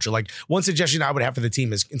York culture. Like, one suggestion I would have for the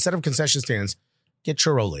team is, instead of concession stands, get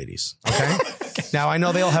churro ladies. Okay. Now, I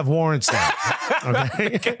know they all have warrants now.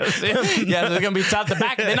 Okay. Yeah, they're going to be tough. They're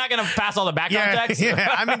not going to pass all the background checks. Yeah,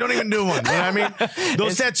 I mean, don't even do one. You know what I mean?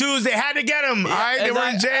 Those tattoos, they had to get them. All right, they were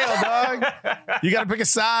in jail, dog. You got to pick a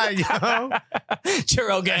side,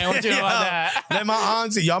 Churro gang, what you know about that? Let my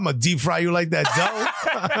aunt say, yo, I'm going to deep fry you like that dough.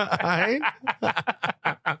 All right?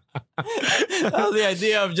 Oh, the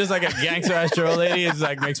idea of just like a gangster ass churro lady is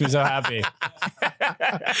like makes me so happy.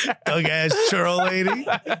 Thug ass churro lady.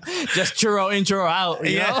 Just churro in, churro out.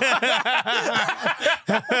 You know?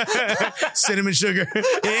 Cinnamon sugar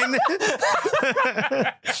in.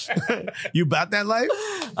 You about that life?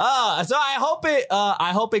 So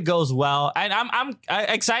I hope it goes well, and I'm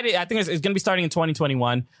excited. I think it's going to be starting in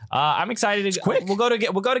 2021. I'm excited. It's quick. We'll go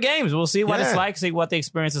to games. We'll see what it's like. See what the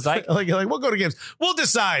experience is like. like we'll go to games. We'll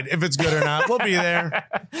decide if it's good or not. We'll be there.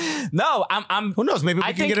 No, I'm. Who knows? Maybe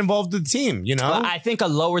we can get involved with the team. You know, I think a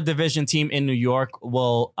lower division team in New York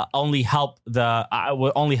will only help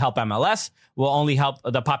MLS. Will only help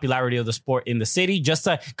the popularity of the sport in the city, just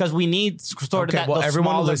because we need sort of that. Well,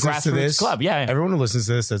 everyone who listens to this club, yeah. Everyone who listens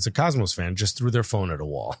to this that's a Cosmos fan just threw their phone at a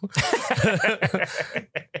wall.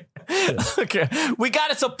 Okay, we got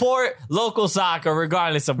to support local soccer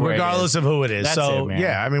regardless of who it is. That's so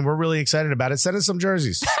yeah, I mean, we're really excited about it. Send us some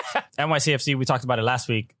jerseys. NYCFC, we talked about it last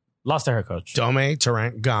week. Lost to her coach. Dome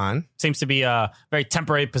Tarrant gone. Seems to be a very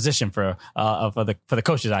temporary position for the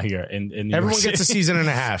coaches out here in New York Everyone City. gets a season and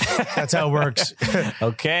a half. That's how it works.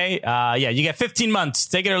 Okay. Yeah, you get 15 months.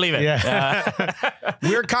 Take it or leave it. Yeah.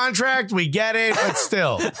 Weird contract. We get it, but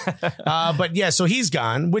still. But yeah, so he's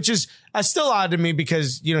gone, which is still odd to me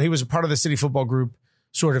because, you know, he was a part of the City Football Group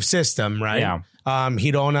sort of system, right? Yeah.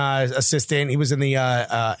 He'd own assistant. He was in the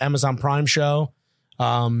Amazon Prime show.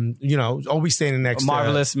 You know, always staying in next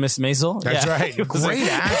Marvelous Miss Maisel. That's right. Great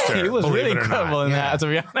actor. He was really incredible in that, to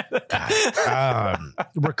be honest.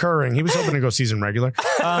 Recurring. He was hoping to go season regular.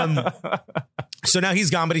 So now he's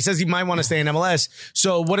gone, but he says he might want to stay in MLS.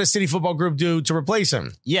 So what does City Football Group do to replace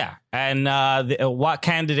him? Yeah. And what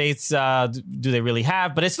candidates do they really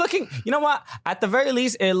have? But it's looking, you know what? At the very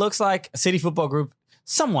least, it looks like City Football Group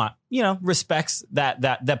somewhat, you know, respects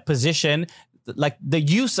that position. Like the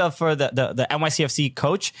use of for the NYCFC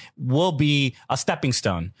coach will be a stepping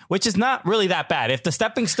stone, which is not really that bad. If the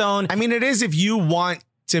stepping stone, I mean, it is if you want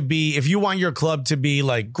your club to be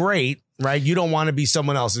like great, right? You don't want to be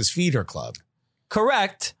someone else's feeder club.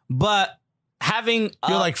 Correct. But having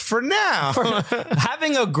you're like for now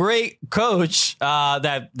having a great coach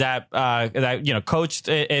that you know coached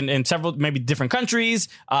in several maybe different countries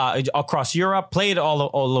across Europe, played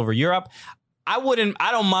all over Europe. I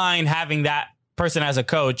don't mind having that person as a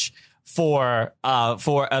coach for a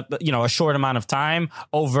short amount of time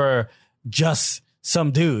over just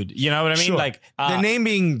some dude. You know what I mean? Sure. Like the name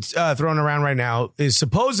being thrown around right now is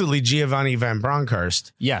supposedly Giovanni Van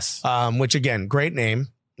Bronckhorst. Yes. Which again, great name,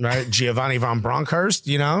 right? Giovanni Van Bronckhorst.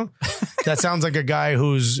 You know, that sounds like a guy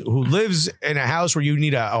who lives in a house where you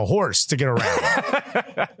need a horse to get around.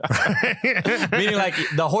 Meaning like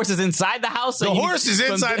the horse is inside the house? The horse is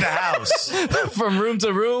inside the house. From room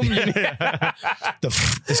to room?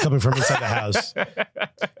 It's coming from inside the house.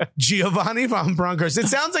 Giovanni Van Bronckhorst. It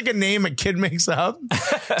sounds like a name a kid makes up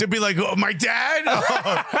to be like, oh, my dad?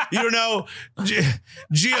 Oh, you don't know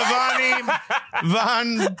Giovanni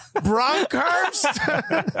Van Bronckhorst?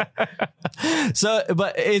 So,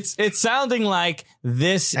 but it's sounding like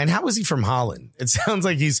this. And how is he from Holland? It sounds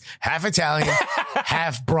like he's half Italian,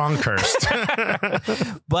 half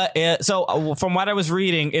Bronkhurst. But so from what I was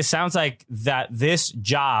reading, it sounds like that this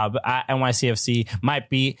job at NYCFC might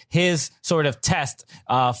be his sort of test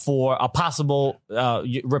for a possible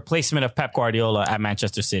replacement of Pep Guardiola at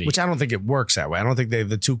Manchester City. Which I don't think it works that way. I don't think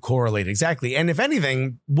the two correlate exactly. And if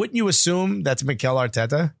anything, wouldn't you assume that's Mikel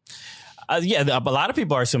Arteta? Yeah, a lot of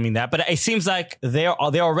people are assuming that, but it seems like they're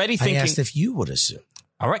already thinking. I asked if you would assume.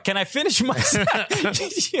 All right, can I finish my?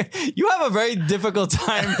 You have a very difficult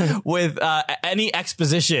time with any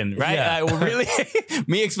exposition, right? Yeah. Really,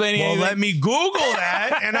 me explaining. Well, anything. let me Google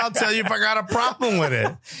that, and I'll tell you if I got a problem with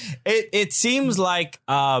it. It seems like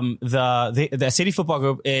the City Football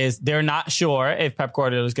Group they're not sure if Pep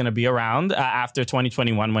Guardiola is going to be around after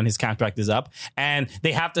 2021 when his contract is up, and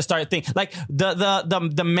they have to start thinking like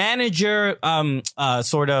the manager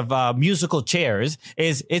sort of musical chairs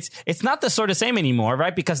it's not the sort of same anymore, right?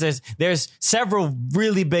 right? Because there's several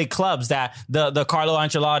really big clubs that the Carlo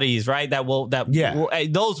Ancelottis, right?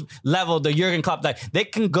 Those level, the Jurgen Klopp, that they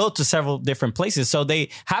can go to several different places. So they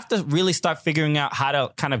have to really start figuring out how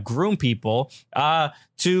to kind of groom people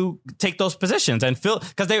to take those positions and fill,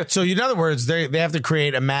 because they. So in other words, they have to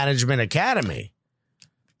create a management academy.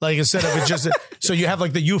 Like instead of it just, so you have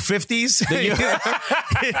like the U50s.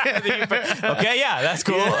 Okay, yeah, that's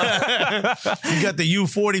cool. Yeah. You got the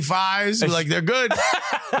U45s. Like they're good.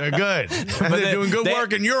 They're good. But they're doing good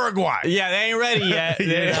work in Uruguay. Yeah, they ain't ready yet.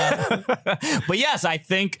 But yes, I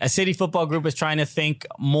think a City Football Group is trying to think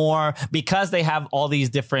more because they have all these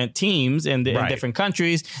different teams in different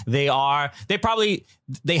countries. They have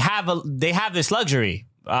this luxury.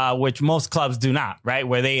 Which most clubs do not, right?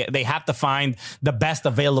 Where they have to find the best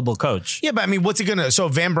available coach. Yeah, but I mean, what's he gonna? So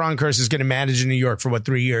Van Bronckhorst is gonna manage in New York for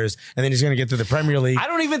 3 years, and then he's gonna get to the Premier League. I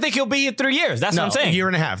don't even think he'll be here 3 years. That's what I'm saying. A year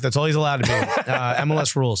and a half. That's all he's allowed to be.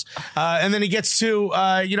 MLS rules. And then he gets to,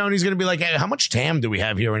 and he's gonna be like, hey, how much TAM do we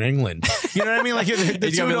have here in England? You know what I mean? Like he's gonna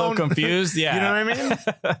be a little confused. Yeah, you know what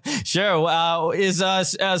I mean? Sure. Is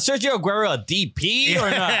Sergio Aguero a DP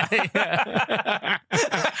or not?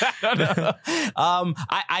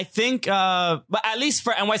 I think, but at least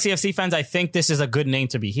for NYCFC fans, I think this is a good name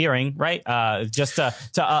to be hearing, right? I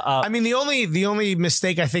mean, the only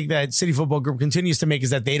mistake I think that City Football Group continues to make is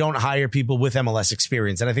that they don't hire people with MLS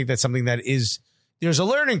experience, and I think that's something that there's a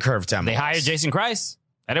learning curve to MLS. They hired Jason Kreis.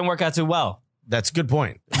 That didn't work out too well. That's a good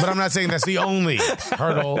point. But I'm not saying that's the only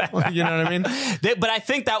hurdle. You know what I mean? But I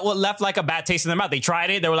think that left like a bad taste in their mouth. They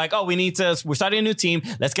tried it. They were like, oh, we're starting a new team.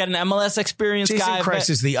 Let's get an MLS experience guy. Jason Kreis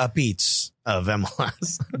is the Upbeats of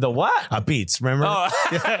MLS. The what? Upbeats, remember? Oh.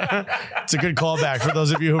 It's a good callback for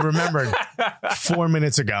those of you who remembered 4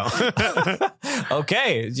 minutes ago.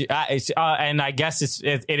 Okay. And I guess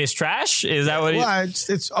it is trash? Is that what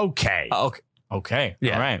it's okay. Okay. Okay.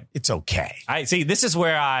 Yeah. All right. It's okay. I see. This is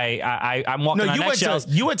where I'm walking on eggshells.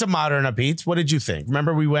 You went to Modern Upbeats. What did you think?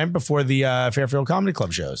 Remember we went before the Fairfield Comedy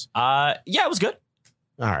Club shows? Yeah, it was good.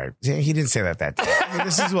 All right. He didn't say that day. I mean,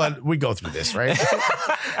 this is what we go through this, right?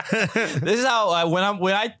 This is how when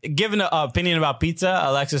I give an opinion about pizza,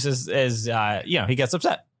 Alexis is he gets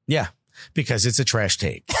upset. Yeah, because it's a trash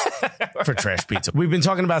take for trash pizza. We've been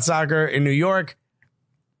talking about soccer in New York.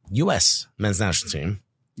 U.S. men's national team.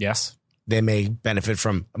 Yes. They may benefit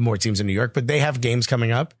from more teams in New York, but they have games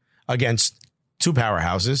coming up against two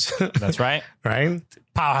powerhouses. That's right. Right?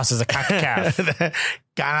 Powerhouse is a CONCACAF.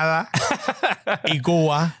 Canada.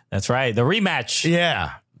 Igua. That's right. The rematch.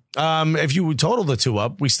 Yeah. If you total the two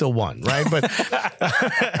up, we still won, right? But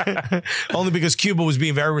only because Cuba was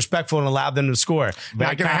being very respectful and allowed them to score.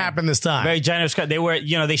 Not going to happen this time. Very generous. They were,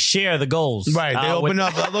 they share the goals. Right. They open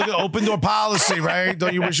up, look at open door policy, right?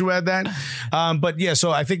 Don't you wish you had that? But yeah,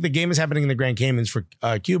 so I think the game is happening in the Grand Caymans for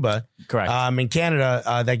Cuba. Correct. In Canada,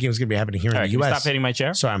 that game is going to be happening here in the U.S. Stop hitting my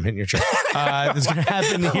chair. Sorry, I'm hitting your chair. It's going to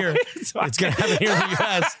happen here. It's going to happen here in the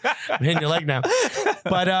U.S. I'm hitting your leg now.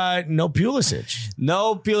 But no Pulisic.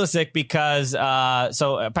 No Pulisic because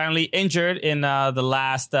so apparently injured in the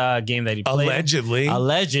last game that he played.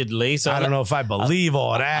 Allegedly. So I don't know if I believe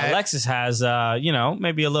all that. Alexis has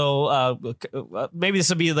maybe a little maybe this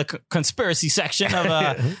will be the conspiracy section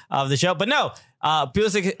of the show, but no.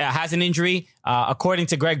 Pulisic has an injury. According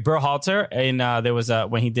to Greg Berhalter, there was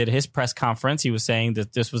when he did his press conference, he was saying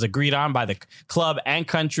that this was agreed on by the club and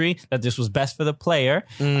country, that this was best for the player.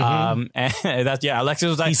 Mm-hmm. And that's Alexis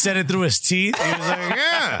was like, he said it through his teeth. He was like,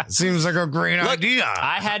 yeah, seems like a great idea.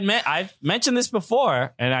 I've mentioned this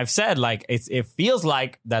before, and I've said like it feels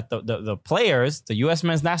like that the players, the U.S.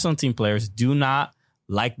 men's national team players, do not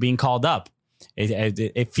like being called up.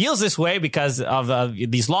 It feels this way because of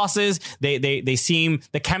these losses. They seem,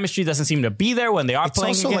 the chemistry doesn't seem to be there when they are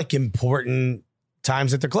playing. It's also like important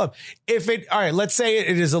times at the club. All right, let's say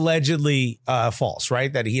it is allegedly false,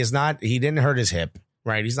 right? That he didn't hurt his hip,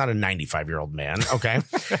 right? He's not a 95-year-old man. Okay.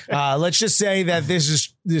 Let's just say that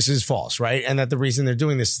this is false, right? And that the reason they're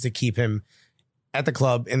doing this is to keep him at the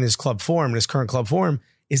club in his current club form.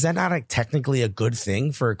 Is that not technically a good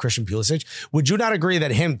thing for Christian Pulisic? Would you not agree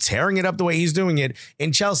that him tearing it up the way he's doing it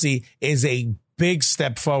in Chelsea is a big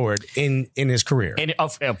step forward in his career? And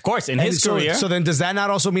of course, in his career. So then does that not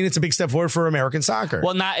also mean it's a big step forward for American soccer?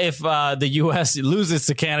 Well, not if the U.S. loses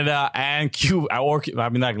to Canada and Cuba. Or,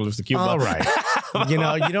 not going to lose to Cuba. All right. You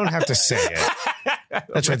don't have to say it.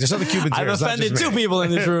 That's right. There's other Cubans here. I've offended two people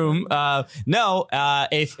in this room.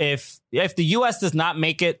 If the U.S. does not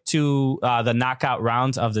make it to the knockout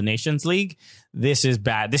rounds of the Nations League, this is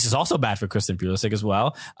bad. This is also bad for Christian Pulisic as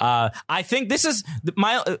well. I think this is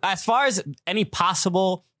as far as any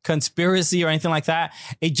possible conspiracy or anything like that.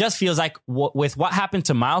 It just feels like with what happened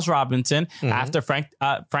to Miles Robinson after Frank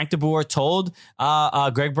de Boer told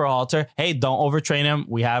Greg Berhalter, hey, don't overtrain him.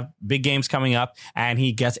 We have big games coming up, and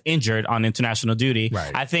he gets injured on international duty.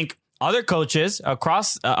 Right. I think other coaches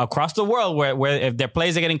across the world where if their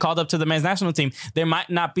players are getting called up to the men's national team, there might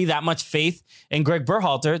not be that much faith in Greg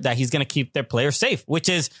Berhalter that he's going to keep their players safe, which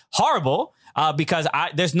is horrible. Because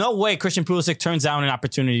there's no way Christian Pulisic turns down an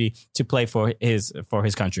opportunity to play for his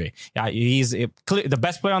country. He's the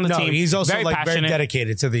best player on the team. He's also very very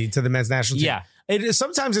dedicated to the men's national team. Yeah,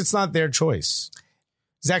 sometimes it's not their choice.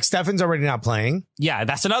 Zach Steffen's already not playing. Yeah,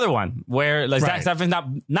 that's another one where Zach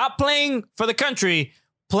Steffen's not playing for the country,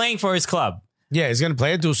 playing for his club. Yeah, he's going to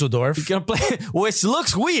play at Dusseldorf. He's going to play, which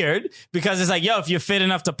looks weird because it's like, yo, if you're fit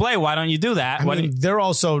enough to play, why don't you do that? They're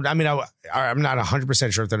also, I'm not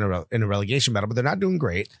 100% sure if they're in a relegation battle, but they're not doing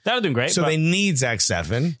great. They're not doing great. So they need Zach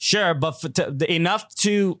Steffen. Sure, but enough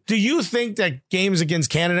to... Do you think that games against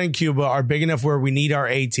Canada and Cuba are big enough where we need our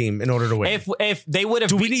A team in order to win? If they would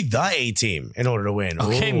have... Do we need the A team in order to win?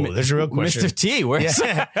 Okay, ooh, there's a real question. Mr. T, where's...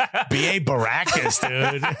 B.A. Baracus,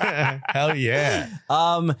 dude. Hell yeah.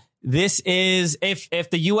 This is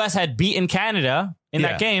if the U.S. had beaten Canada in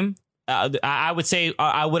that game, I would say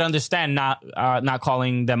I would understand not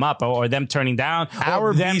calling them up or them turning down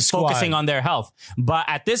or them focusing on their health. But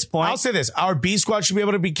at this point, I'll say this: our B squad should be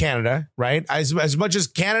able to beat Canada, right? As much as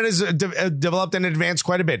Canada's developed and advanced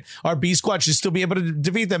quite a bit, our B squad should still be able to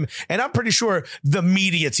defeat them. And I'm pretty sure the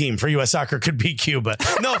media team for U.S. Soccer could beat Cuba.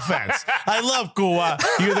 No offense, I love Cuba.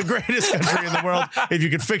 You're the greatest country in the world if you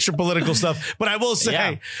could fix your political stuff. But I will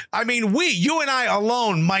say, I mean, you and I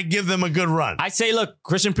alone might give them a good run. I say, look,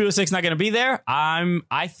 Christian Pulisic's not going to be there.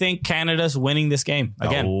 I think Canada's winning this game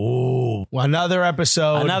again. Oh, another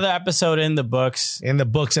episode in the books. In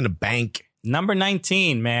the bank. Number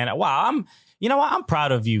 19, man. Wow, I'm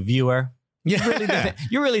proud of you, viewer. Yeah.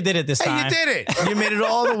 You really did it this time. Hey, you did it. You made it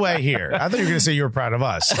all the way here. I thought you were going to say you were proud of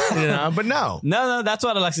us, but no. No, that's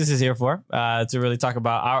what Alexis is here for, to really talk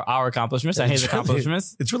about our accomplishments and his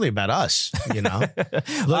accomplishments. It's really about us,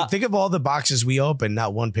 Look, think of all the boxes we open,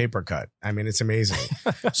 not one paper cut. I mean, it's amazing.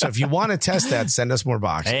 So if you want to test that, send us more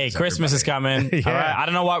boxes. Hey, Christmas is coming. Yeah. All right. I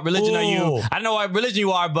don't know what religion are you. I don't know what religion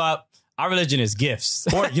you are, but our religion is gifts.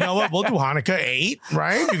 Or you know what? We'll do Hanukkah 8,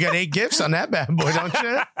 right? You got 8 gifts on that bad boy, don't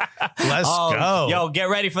you? Let's go. Yo, get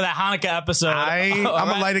ready for that Hanukkah episode. I'm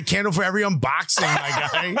going to light a candle for every unboxing,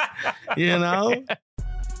 my guy.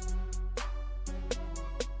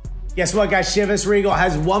 Guess what, guys? Chivas Regal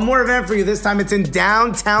has one more event for you. This time it's in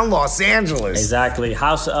downtown Los Angeles. Exactly.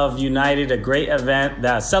 House of United, a great event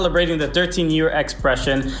that's celebrating the 13-year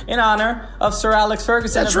expression in honor of Sir Alex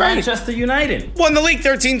Ferguson of Manchester United. Won the league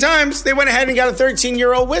 13 times. They went ahead and got a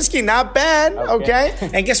 13-year-old whiskey. Not bad, okay?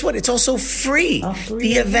 And guess what? It's also free.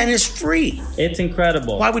 The event is free. It's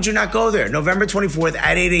incredible. Why would you not go there? November 24th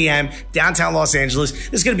at 8 a.m., downtown Los Angeles.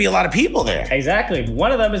 There's going to be a lot of people there. Exactly.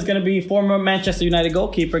 One of them is going to be former Manchester United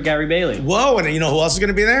goalkeeper Gary Bailey. Whoa, and you know who else is going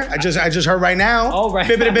to be there? I just heard right now. Oh, right.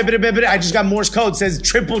 Bibbidi. I just got Morse code. Says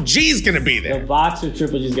Triple G's going to be there. The box of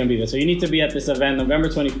Triple G is going to be there. So you need to be at this event November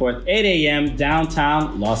 24th, 8 a.m.,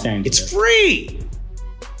 downtown Los Angeles. It's free.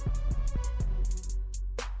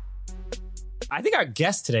 I think our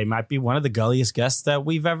guest today might be one of the gulliest guests that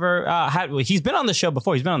we've ever had. He's been on the show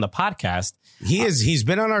before. He's been on the podcast. He's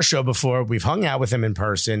been on our show before. We've hung out with him in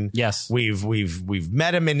person. Yes. We've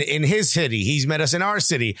met him in his city. He's met us in our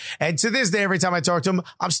city. And to this day, every time I talk to him,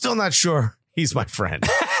 I'm still not sure he's my friend.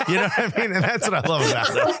 You know what I mean? And that's what I love about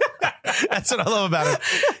him. That's what I love about him.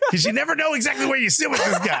 Because you never know exactly where you sit with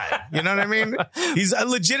this guy. You know what I mean? He's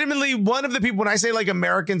legitimately one of the people, when I say like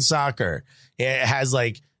American soccer, it has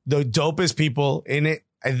like the dopest people in it.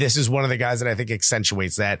 And this is one of the guys that I think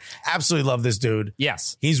accentuates that. Absolutely love this dude.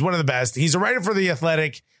 Yes. He's one of the best. He's a writer for The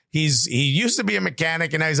Athletic. He used to be a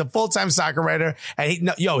mechanic and now he's a full-time soccer writer.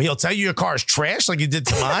 And he'll tell you your car is trash like he did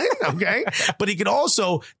to mine. Okay. But he could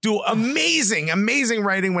also do amazing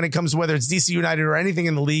writing when it comes to whether it's DC United or anything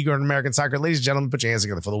in the league or in American soccer. Ladies and gentlemen, put your hands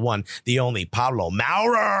together for the one, the only Pablo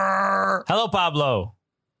Maurer. Hello, Pablo.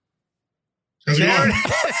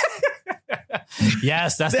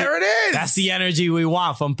 Yes, it is. That's the energy we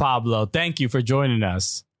want from Pablo. Thank you for joining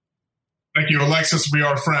us. Thank you, Alexis. We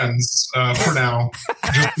are friends for now.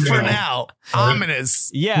 For now. Ominous.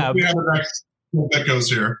 Yeah. We have the next that goes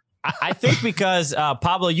here. I think because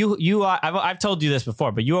Pablo, you are. I've told you this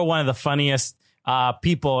before, but you are one of the funniest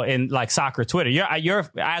people in like soccer Twitter. You're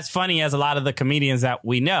as funny as a lot of the comedians that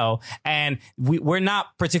we know, and we're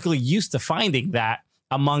not particularly used to finding that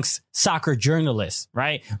amongst soccer journalists,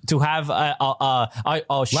 right? To have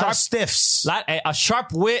a sharp stiffs, a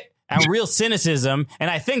sharp wit and real cynicism. And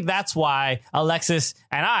I think that's why Alexis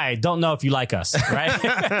and I don't know if you like us, right?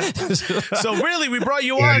 So really, we brought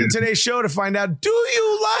you on today's show to find out, do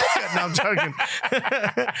you like it? No, I'm joking.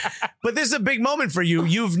 But this is a big moment for you.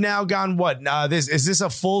 You've now gone, what? Is this a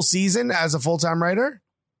full season as a full-time writer?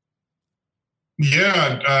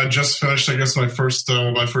 Yeah, just finished, I guess, my first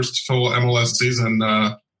full MLS season.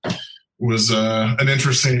 Was an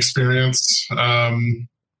interesting experience.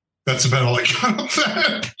 That's about all I got of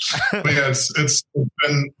that. But yeah,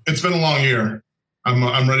 it's been a long year.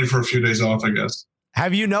 I'm ready for a few days off, I guess.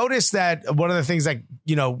 Have you noticed that one of the things that,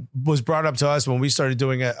 was brought up to us when we started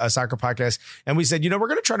doing a soccer podcast, and we said, we're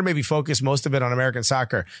going to try to maybe focus most of it on American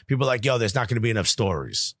soccer. People are like, there's not going to be enough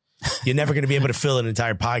stories. You're never going to be able to fill an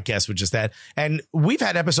entire podcast with just that. And we've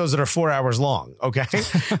had episodes that are 4 hours long. Okay.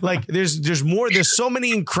 Like there's more, there's so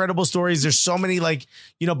many incredible stories. There's so many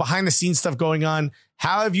behind the scenes stuff going on.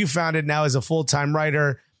 How have you found it now as a full-time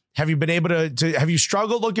writer? Have you been able to have you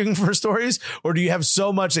struggled looking for stories, or do you have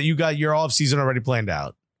so much that you got your off season already planned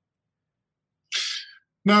out?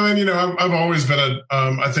 No, I mean, I've always been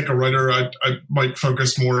I think a writer. I might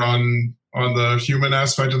focus more on the human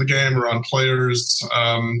aspect of the game or on players.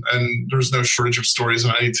 And there's no shortage of stories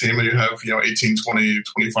on any team. And you have, 18, 20,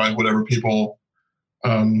 25, whatever people,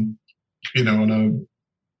 on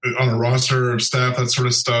a roster of staff, that sort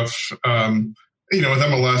of stuff. With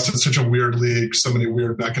MLS, it's such a weird league, so many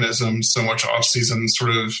weird mechanisms, so much off-season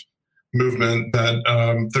sort of movement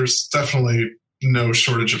that there's definitely no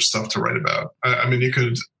shortage of stuff to write about. I mean, you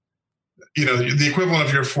could, the equivalent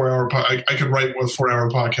of your 4 hour, I could write a 4 hour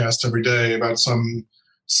podcast every day about some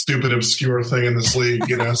stupid, obscure thing in this league,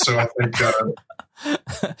 so I think,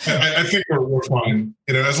 I think we're fine.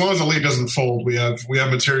 As long as the league doesn't fold, we have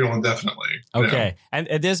material indefinitely. Okay. And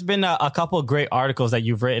there's been a couple of great articles that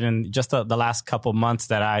you've written in just the last couple months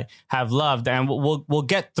that I have loved, and we'll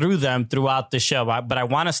get through them throughout the show. But I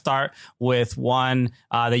want to start with one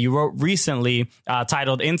that you wrote recently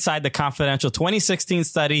titled "Inside the Confidential 2016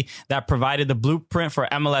 Study That Provided the Blueprint for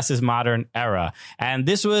MLS's Modern Era." And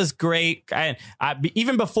this was great. And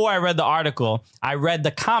even before I read the article, I read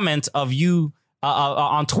the comments of you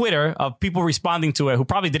on Twitter of people responding to it who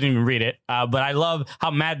probably didn't even read it. But I love how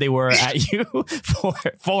mad they were at you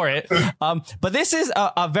for it. But this is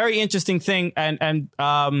a very interesting thing. And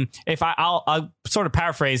if I'll sort of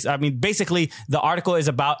paraphrase, I mean, basically the article is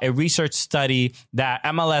about a research study that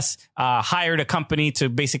MLS hired a company to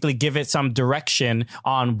basically give it some direction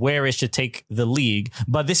on where it should take the league.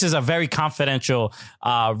 But this is a very confidential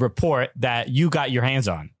report that you got your hands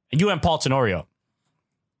on. You and Paul Tenorio.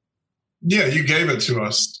 Yeah, you gave it to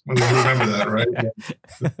us. You remember that, right?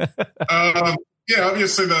 Yeah,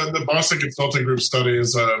 obviously the Boston Consulting Group study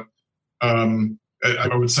is I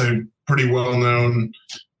would say, pretty well-known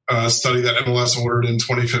study that MLS ordered in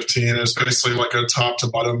 2015. It's basically like a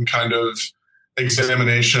top-to-bottom kind of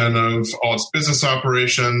examination of all its business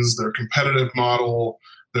operations, their competitive model,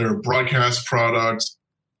 their broadcast product,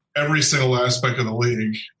 every single aspect of the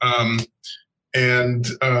league. And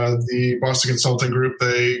the Boston Consulting Group,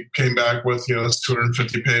 they came back with, this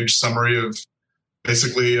 250-page summary of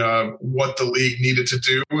basically what the league needed to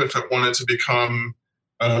do if it wanted to become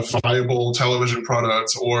a viable television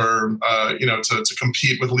product or, to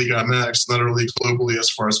compete with Liga MX and other leagues globally as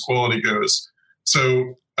far as quality goes.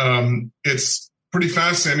 So it's pretty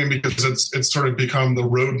fascinating because it's sort of become the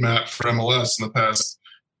roadmap for MLS in the past,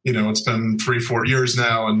 it's been 3-4 years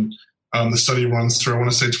now. And the study runs through, I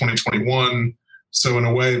want to say 2021. So in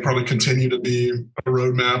a way, it probably continue to be a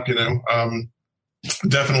roadmap,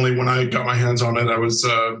 Definitely when I got my hands on it, I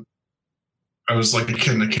was like a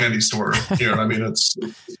kid in a candy store. I mean? It's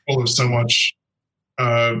full of so much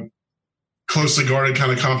closely guarded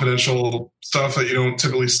kind of confidential stuff that you don't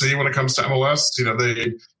typically see when it comes to MLS.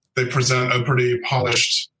 They present a pretty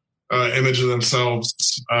polished image of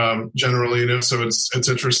themselves generally, so it's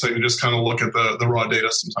interesting to just kind of look at the raw data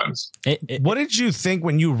sometimes. What did you think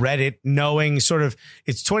when you read it, knowing sort of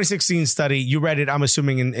it's 2016 study? You read it, I'm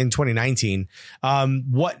assuming in 2019.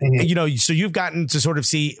 So you've gotten to sort of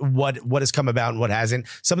see what has come about and what hasn't.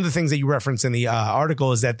 Some of the things that you referenced in the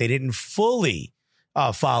article is that they didn't fully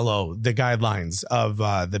follow the guidelines of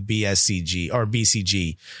the BSCG or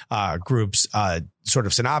BCG group's sort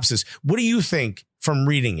of synopsis. What do you think from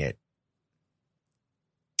reading it?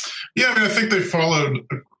 Yeah, I mean, I think they followed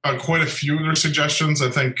quite a few of their suggestions. I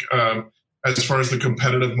think as far as the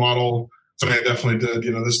competitive model, so they definitely did.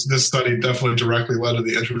 This study definitely directly led to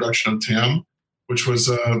the introduction of TAM, which was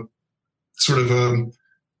sort of the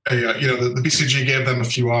BCG gave them a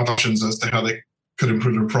few options as to how they could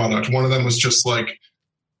improve their product. One of them was just like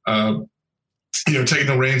taking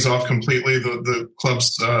the reins off completely. The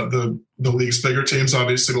clubs, the league's bigger teams,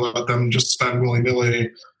 obviously will let them just spend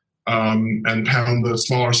willy-nilly and pound the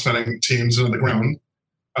smaller spending teams into the ground.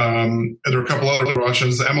 And there are a couple other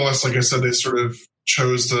options. The MLS, like I said, they sort of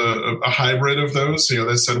chose a hybrid of those.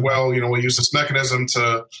 They said, well, we'll use this mechanism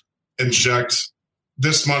to inject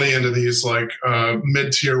this money into these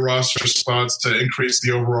mid-tier roster spots to increase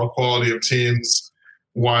the overall quality of teams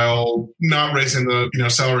while not raising the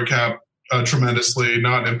salary cap tremendously,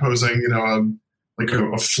 not imposing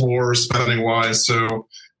a floor spending wise. So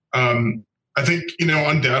I think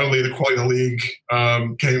undoubtedly the quality of the league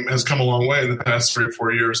has come a long way in the past 3 or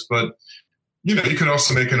 4 years. But you could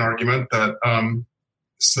also make an argument that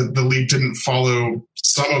the league didn't follow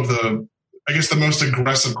some of the most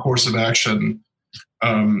aggressive course of action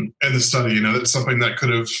in the study. That's something that could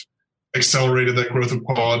have accelerated that growth of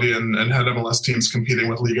quality and had MLS teams competing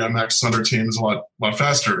with Liga MX and other teams a lot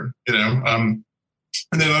faster. And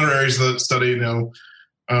then other areas of the study,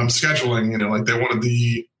 scheduling. Like they wanted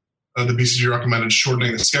the BCG recommended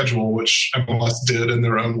shortening the schedule, which MLS did in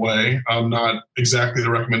their own way. Not exactly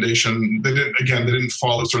the recommendation. They didn't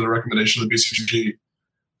follow sort of the recommendation of the BCG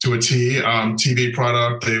to a T. TV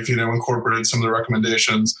product, they've incorporated some of the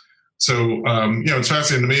recommendations. So it's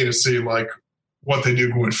fascinating to me to see what they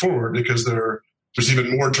do going forward, because there's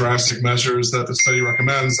even more drastic measures that the study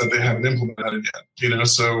recommends that they haven't implemented yet.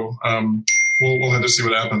 So we'll have to see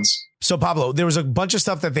what happens. So, Pablo, there was a bunch of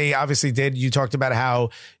stuff that they obviously did. You talked about how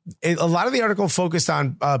a lot of the article focused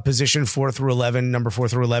on position 4 through 11, number 4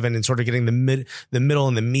 through 11, and sort of getting the middle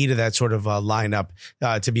and the meat of that sort of lineup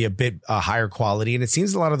to be a bit higher quality. And it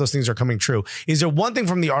seems a lot of those things are coming true. Is there one thing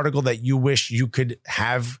from the article that you wish you could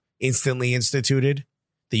have instantly instituted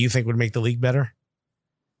that you think would make the league better?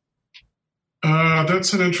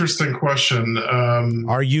 That's an interesting question.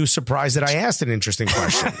 Are you surprised that I asked an interesting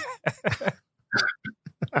question?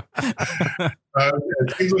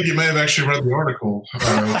 It seems like you may have actually read the article,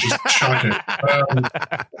 which is shocking.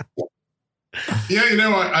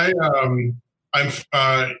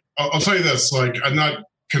 I'll tell you this: I'm not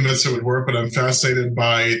convinced it would work, but I'm fascinated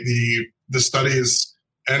by the study's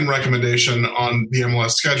end recommendation on the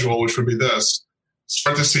MLS schedule, which would be this: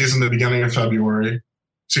 start the season at the beginning of February.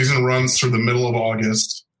 Season runs through the middle of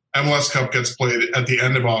August. MLS Cup gets played at the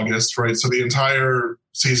end of August, right? So the entire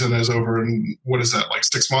season is over in,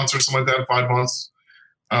 6 months or something like that, 5 months.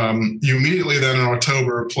 You immediately then in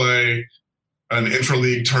October play an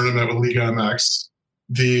intra-league tournament with Liga MX.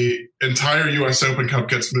 The entire U.S. Open Cup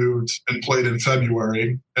gets moved and played in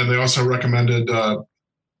February. And they also recommended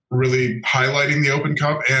really highlighting the Open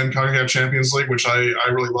Cup and CONCACAF Champions League, which I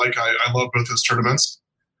really like. I love both those tournaments.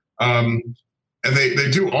 And they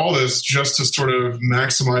do all this just to sort of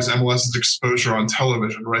maximize MLS's exposure on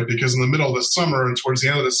television, right? Because in the middle of the summer and towards the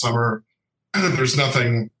end of the summer, there's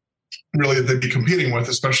nothing really that they'd be competing with,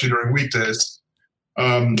 especially during weekdays. So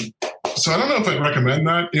I don't know if I'd recommend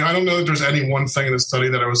that. I don't know that there's any one thing in the study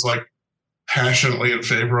that I was passionately in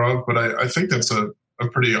favor of, but I think that's a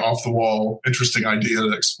pretty off the wall, interesting idea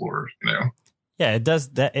to explore. Yeah, it does.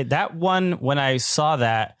 That one, when I saw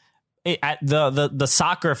that, the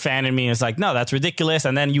soccer fan in me is like, no, that's ridiculous.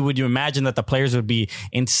 And then you imagine that the players would be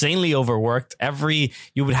insanely overworked.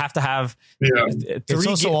 You would have to have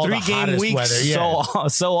three game weeks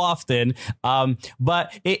so often.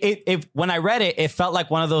 But when I read it, it felt like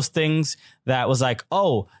one of those things that was like,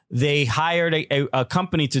 oh, they hired a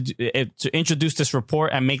company to introduce this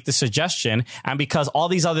report and make the suggestion. And because all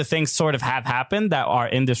these other things sort of have happened that are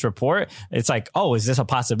in this report, it's like, oh, is this a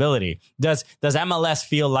possibility? Does MLS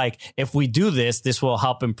feel like if we do this will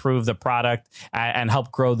help improve the product and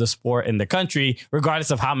help grow the sport in the country,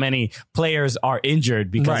 regardless of how many players are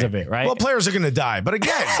injured because of it, right? Well, players are going to die. But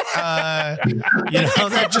again,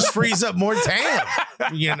 that just frees up more TAM,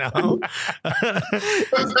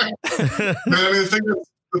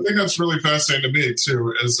 The thing that's really fascinating to me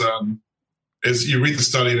too is you read the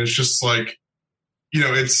study and it's just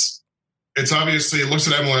it's obviously, it looks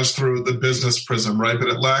at MLS through the business prism, right? But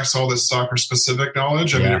it lacks all this soccer specific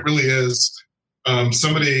knowledge. I mean, it really is.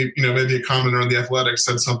 Somebody, maybe a commenter on The Athletic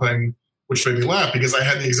said something which made me laugh, because I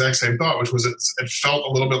had the exact same thought, which was it felt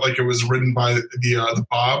a little bit like it was written by the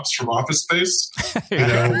Bobs from Office Space.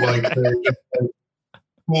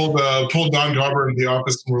 Pulled Don Garber into the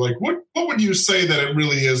office and we're like, what would you say that it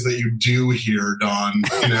really is that you do here, Don?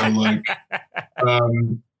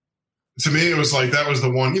 To me, it was like, that was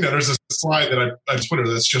the one, there's a slide that I Twitter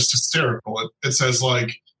that's just hysterical. It says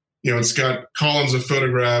it's got columns of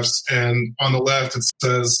photographs, and on the left it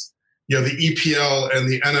says, the EPL and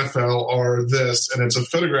the NFL are this, and it's a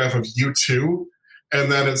photograph of U2.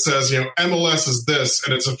 and then it says, MLS is this,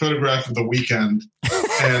 and it's a photograph of the weekend.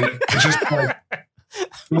 And it's just like,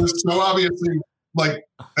 it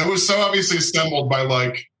was so obviously assembled by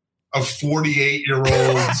like a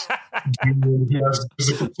 48-year-old dude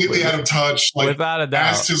who's completely out of touch. Like, without a doubt.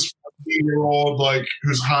 Asked his 14-year-old, like,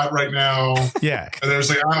 who's hot right now. Yeah. And there's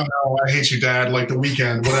like, I don't know, I hate you, Dad, like the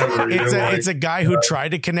weekend, whatever. It's a guy who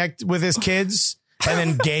tried to connect with his kids and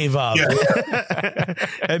then gave up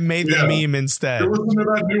and made the meme instead. There was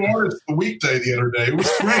that new artist the weekday the other day. It was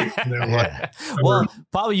great. Well,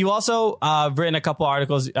 Pablo, you also written a couple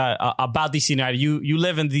articles about DC United. You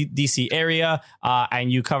live in the DC area,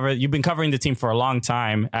 and you've been covering the team for a long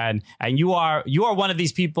time, and you are one of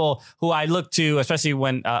these people who I look to, especially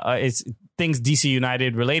when it's things DC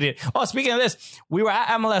United related. Oh, speaking of this, we were at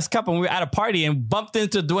MLS Cup and we were at a party and bumped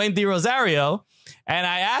into Dwayne De Rosario. And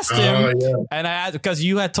I asked him, because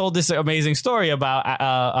you had told this amazing story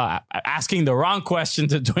about asking the wrong question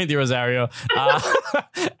to Dwayne De Rosario.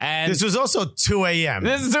 And this was also 2 a.m.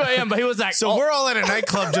 This is 2 a.m., but he was like, so we're all at a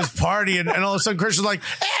nightclub just partying, and all of a sudden Christian's like,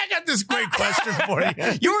 hey, I got this great question for you.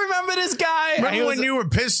 You remember this guy? Remember when you were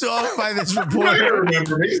pissed off by this I reporter?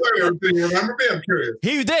 remember me. You remember me? I'm curious.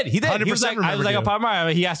 He did. He was like, I was like,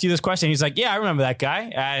 Pablo, he asked you this question. He's like, yeah, I remember that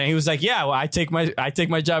guy. And he was like, yeah, well, I take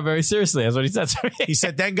my job very seriously. That's what he said to me. He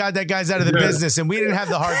said, thank God that guy's out of the business, and we didn't have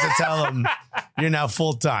the heart to tell him you're now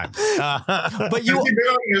full time. But has he been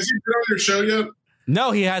on your show yet?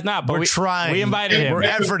 No, he has not. But we're trying. We invited him. We're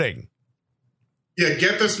efforting. Yeah,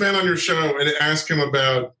 get this man on your show and ask him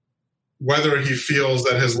about whether he feels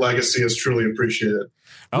that his legacy is truly appreciated.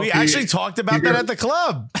 We actually talked about that at the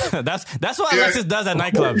club. That's what Alexis does at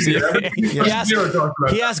nightclubs. He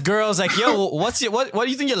asks girls like, "Yo, what do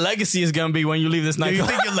you think your legacy is gonna be when you leave this nightclub?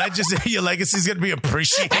 Do you think your legacy is gonna be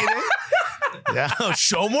appreciated?" Yeah,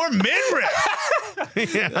 show more mid-riff.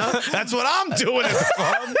 That's what I'm doing at the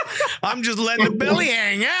club. I'm just letting the belly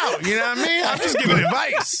hang out. You know what I mean? I'm just giving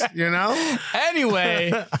advice.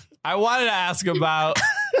 Anyway, I wanted to ask about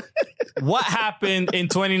what happened in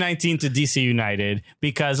 2019 to DC United,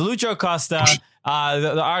 because Lucho Acosta,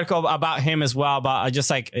 the article about him as well, about just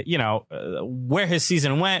like, where his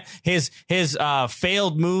season went, his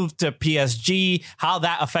failed move to PSG, how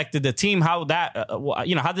that affected the team, how that,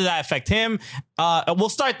 how did that affect him? We'll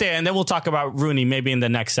start there and then we'll talk about Rooney maybe in the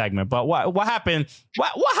next segment. But what happened?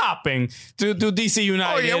 What happened to DC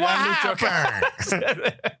United? Oh, yeah, what happened?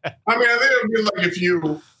 I mean, I think it would be like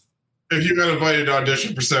if you got invited to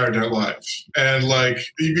audition for Saturday Night Live, and like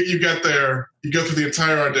you get there, you go through the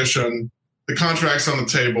entire audition, the contract's on the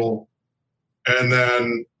table, and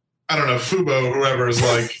then I don't know, Fubo, whoever is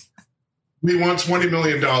like, we want $20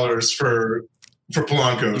 million for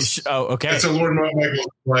Polanco's. Oh, okay. And so Lord Michael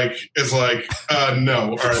is like, no,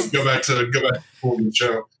 all right, go back to the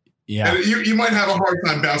show. Yeah, and you might have a hard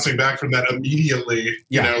time bouncing back from that immediately.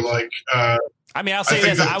 I mean, I'll say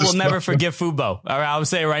this: I will never forgive Fubo. All right, I'll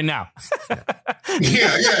say it right now.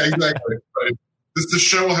 yeah, exactly. Right. The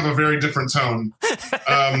show will have a very different tone.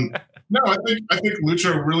 No, I think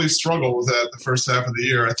Lucho really struggled with that the first half of the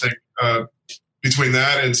year. I think between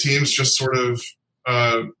that and teams just sort of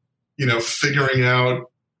figuring out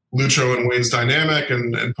Lucho and Wayne's dynamic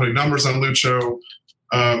and putting numbers on Lucho,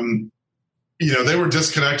 they were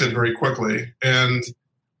disconnected very quickly. And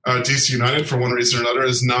DC United, for one reason or another,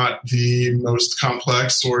 is not the most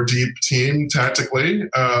complex or deep team tactically.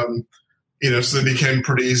 So they became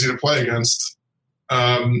pretty easy to play against.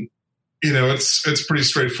 It's pretty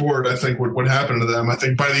straightforward. I think what happened to them. I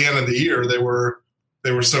think by the end of the year, they were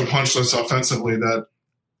so punchless offensively that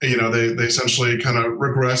they essentially kind of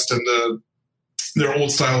regressed into their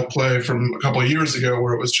old style of play from a couple of years ago,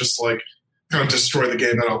 where it was just like kind of destroy the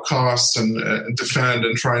game at all costs and defend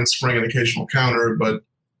and try and spring an occasional counter, but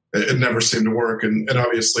it never seemed to work. And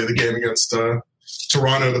obviously the game against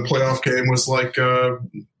Toronto, the playoff game, was like it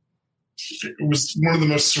was one of the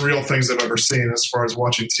most surreal things I've ever seen as far as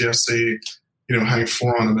watching TFC, hang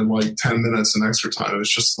 4 on them in like 10 minutes in extra time. It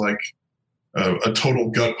was just like a total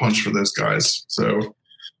gut punch for those guys. So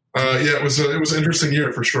it was an interesting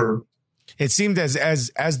year for sure. It seemed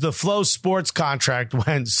as the Flow Sports contract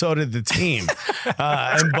went, so did the team,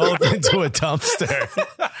 and both into a dumpster.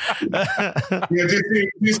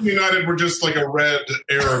 DC United were just like a red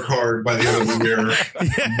error card by the end of the year.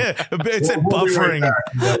 It said buffering.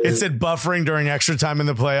 It said buffering during extra time in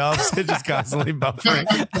the playoffs. It just constantly buffering.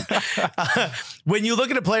 When you look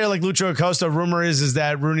at a player like Lucho Acosta, rumor is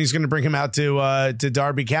that Rooney's going to bring him out to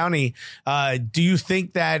Derby County. Do you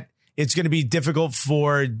think that it's going to be difficult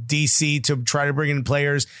for DC to try to bring in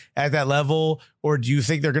players at that level? Or do you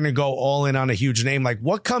think they're going to go all in on a huge name? Like,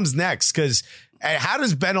 what comes next? Because how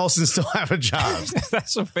does Ben Olsen still have a job?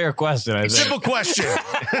 That's a fair question. I think. Simple question.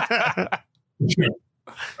 That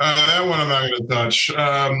one I'm not going to touch.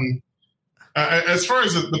 As far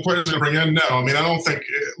as the players to bring in, no. I mean, I don't think.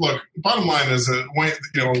 Look, bottom line is that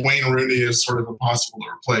Wayne Rooney is sort of impossible to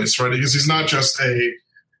replace, right? Because he's not just a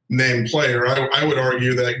name player. I would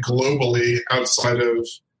argue that globally, outside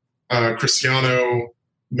of Cristiano,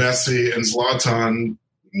 Messi, and Zlatan,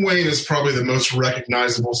 Wayne is probably the most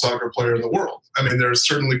recognizable soccer player in the world. I mean, there are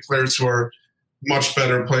certainly players who are much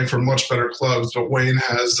better, playing for much better clubs, but Wayne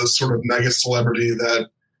has this sort of mega celebrity that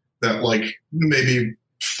like maybe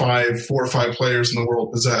 4 or 5 players in the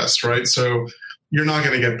world possess, right? So you're not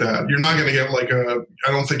going to get that. You're not going to get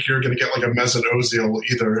I don't think you're going to get like a Mesut Ozil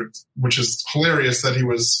either, which is hilarious that he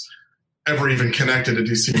was ever even connected to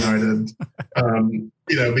DC United.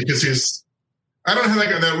 Because I don't know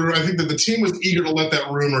how that rumor. I think that the team was eager to let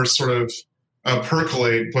that rumor sort of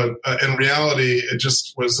percolate, but in reality, it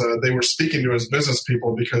just was, they were speaking to his business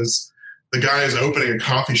people because the guy is opening a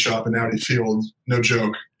coffee shop in Audi Field. No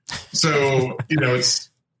joke. So,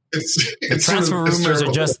 it's transfer rumors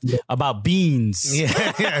are just about beans.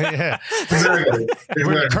 Yeah. Exactly.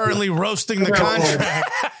 We're currently roasting the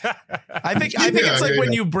contract. I think it's like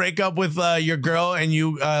when you break up with your girl and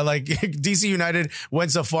you like DC United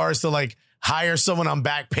went so far as to like hire someone on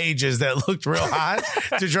back pages that looked real hot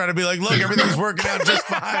to try to be like, look, everything's working out just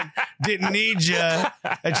fine. Didn't need you.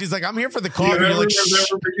 And she's like, I'm here for the coffee.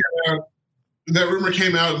 That rumor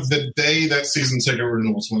came out the day that season ticket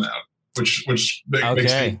renewals went out. Which makes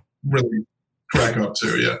me really crack up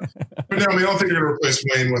too, yeah. But no, I don't think they're going to replace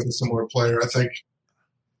Wayne with a similar player. I think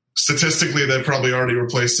statistically they've probably already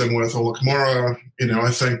replaced him with Ola Kamara.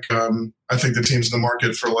 I think the team's in the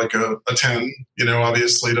market for like a 10.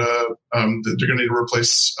 Obviously they're going to need to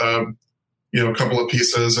replace a couple of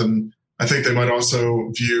pieces, and I think they might also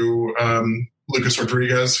view Lucas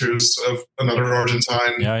Rodriguez, who's another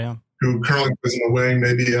Argentine. Yeah. Who currently plays in the wing,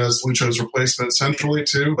 maybe as Lucho's replacement centrally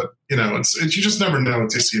too. But you just never know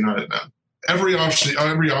with DC United, man. Every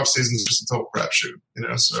offseason is just a total crapshoot.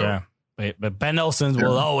 So. Yeah. But Ben Olsen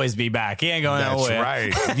will always be back. He ain't going nowhere.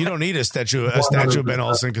 That's right. You don't need a statue of Ben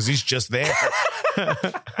Olsen because he's just there.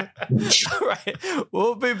 Right.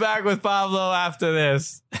 We'll be back with Pablo after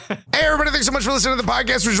this. Hey, everybody. Thanks so much for listening to the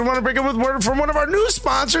podcast. We just want to bring up with word from one of our new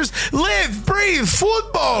sponsors, Live, Breathe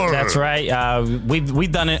Football. That's right.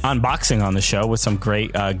 We've done an unboxing on the show with some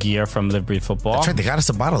great gear from Live, Breathe Football. That's right. They got us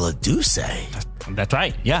a bottle of Douce. That's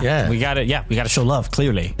right. Yeah. We got it. Yeah. We got to show love,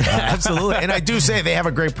 clearly. Absolutely. And I do say they have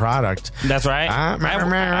a great product. That's right.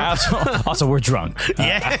 Also, we're drunk.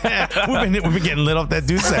 Yeah. We've been getting lit off that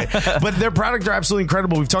Douce. But their product are absolutely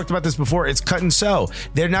incredible. We've talked about this before. It's cut and sew.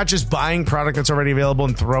 They're not just buying product that's already available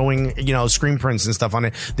and throwing, screen prints and stuff on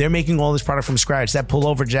it. They're making all this product from scratch. That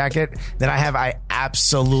pullover jacket that I have, I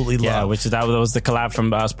absolutely love. Yeah, that was the collab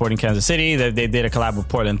from Sporting Kansas City. They did a collab with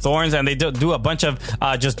Portland Thorns, and they do a bunch of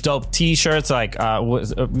just dope T-shirts, like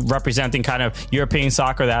representing kind of European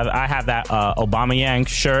soccer. That I have that Aubameyang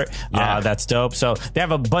shirt. That's dope. So they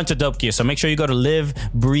have a bunch of dope gear. So make sure you go to Live,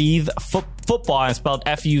 Breathe Football, and spelled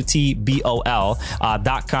FUTBOL.com,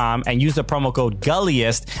 and use the promo code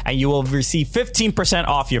Gulliest, and you will receive 15%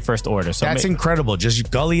 off your first order. So that's incredible. Just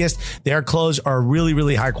Gulliest. Their clothes are really,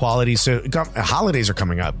 really high quality. So holidays are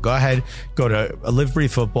coming up. Go ahead, go to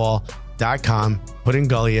livebreathefootball.com, put in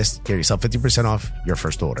Gulliest, get yourself 50% off your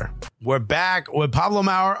first order. We're back with Pablo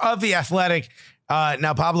Maurer of The Athletic.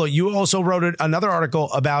 Now, Pablo, you also wrote another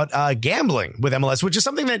article about gambling with MLS, which is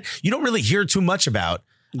something that you don't really hear too much about.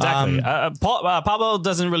 Exactly. Pablo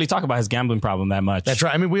doesn't really talk about his gambling problem that much. That's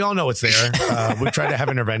right. I mean, we all know it's there. We've tried to have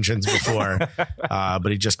interventions before, but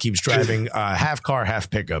he just keeps driving half car, half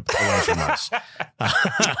pickup away from us.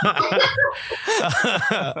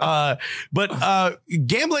 But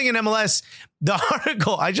gambling in MLS, the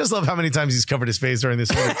article, I just love how many times he's covered his face during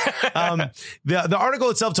this week. The article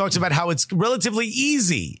itself talks about how it's relatively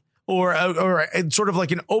easy or sort of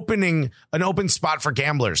like an open spot for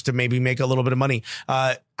gamblers to maybe make a little bit of money.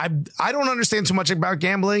 I don't understand too much about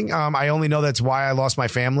gambling. I only know that's why I lost my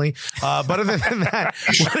family. But other than that,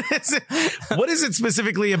 what is it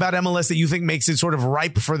specifically about MLS that you think makes it sort of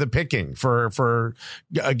ripe for the picking for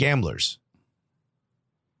gamblers?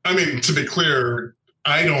 I mean, to be clear,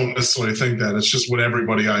 I don't necessarily think that. It's just what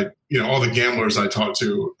everybody all the gamblers I talk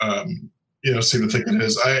to, seem to think it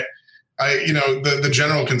is. The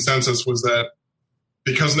general consensus was that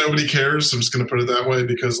because nobody cares, I'm just going to put it that way,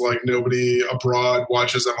 because like nobody abroad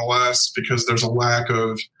watches MLS, because there's a lack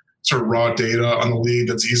of sort of raw data on the league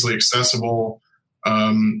that's easily accessible.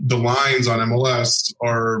 The lines on MLS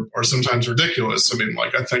are sometimes ridiculous. I mean,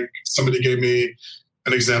 like, I think somebody gave me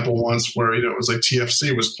an example once where, it was like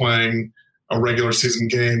TFC was playing a regular season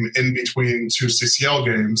game in between two CCL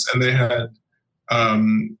games, and they had,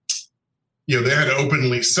 they had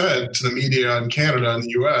openly said to the media in Canada and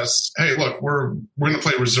the US, hey, look, we're going to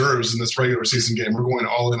play reserves in this regular season game. We're going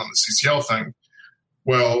all in on the CCL thing.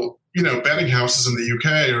 Well, betting houses in the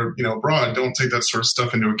UK or, abroad don't take that sort of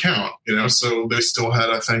stuff into account, so they still had,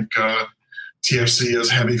 I think, TFC as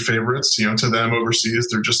heavy favorites, to them overseas.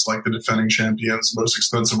 They're just like the defending champions, most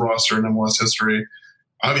expensive roster in MLS history.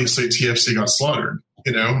 Obviously, TFC got slaughtered,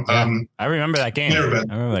 Yeah, I remember that game.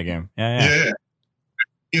 Yeah.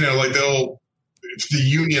 If the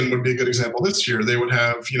Union would be a good example this year, they would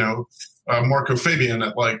have, Marco Fabian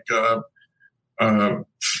at like,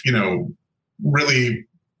 really,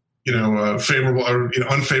 favorable or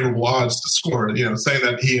unfavorable odds to score, saying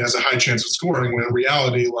that he has a high chance of scoring when in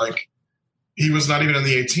reality, like, he was not even in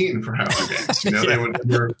the 18 for half the games. They would,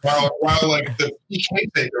 while like the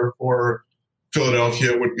PK taker for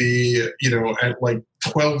Philadelphia would be, at like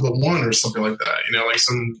 12-1 or something like that, like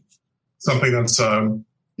something that's,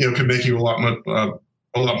 could make you a lot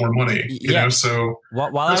more money, So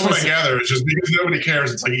that's what I gather. It's just because nobody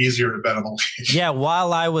cares, it's like easier to bet on the league. Yeah.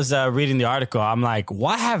 While I was reading the article, I'm like,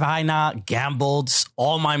 why have I not gambled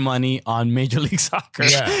all my money on Major League Soccer?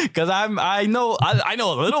 Because I know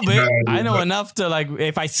a little bit. I know enough to, like,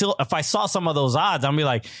 if I saw some of those odds, I'm be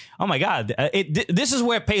like, oh my God, this is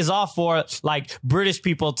where it pays off for like British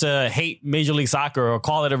people to hate Major League Soccer or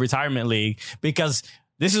call it a retirement league, because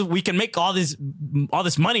we can make all this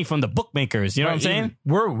money from the bookmakers. You know what I'm saying?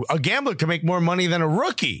 A gambler can make more money than a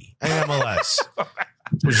rookie in MLS.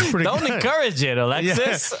 Which is pretty Don't good. Encourage it,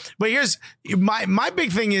 Alexis. Yeah. But here's my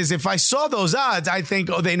big thing is, if I saw those odds, I think,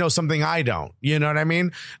 they know something I don't. You know what I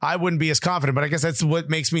mean? I wouldn't be as confident, but I guess that's what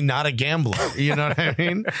makes me not a gambler. You know what I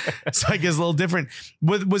mean? So I guess a little different.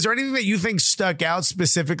 Was there anything that you think stuck out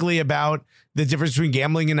specifically about the difference between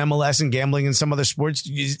gambling in MLS and gambling in some other sports?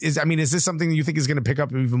 Is this something that you think is going to pick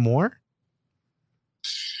up even more?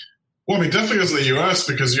 Well, I mean, definitely is in the U.S.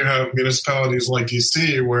 because you have municipalities like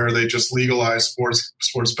D.C. where they just legalize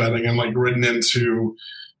sports betting, and like written into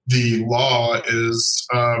the law is,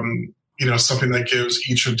 something that gives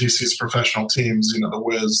each of D.C.'s professional teams, the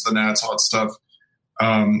Wiz, the Nats, all that stuff,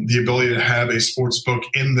 the ability to have a sports book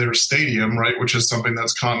in their stadium, right, which is something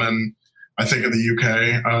that's common, I think, in the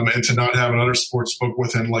UK, and to not have another sports book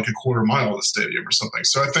within like a quarter mile of the stadium or something.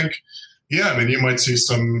 So I think, you might see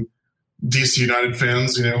some DC United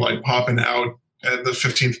fans, like popping out at the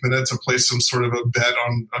 15th minute to place some sort of a bet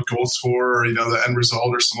on a goal score or, the end result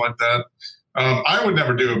or something like that. I would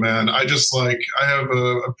never do it, man. I just I have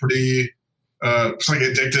a pretty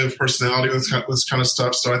addictive personality with this kind of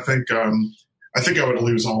stuff. So I think I would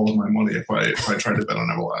lose all of my money if I tried to bet on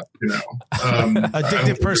MLS,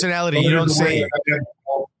 Addictive personality. You don't say,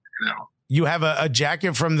 you have a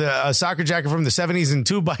jacket from a soccer jacket from the 70s and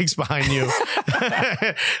two bikes behind you.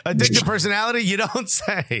 Addictive personality, you don't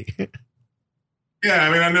say. Yeah,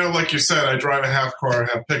 I mean, I know, like you said, I drive a half car,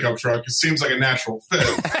 have pickup truck. It seems like a natural fit.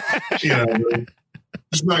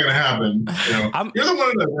 It's not going to happen. You're the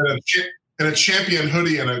one in a champion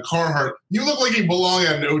hoodie and a Carhartt. You look like you belong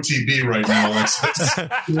at an OTB right now.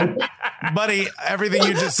 Buddy, everything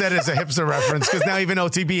you just said is a hipster reference, because now even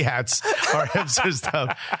OTB hats are hipster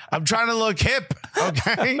stuff. I'm trying to look hip,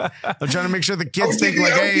 okay? I'm trying to make sure the kids think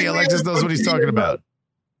like, hey, Alexis knows what he's talking about.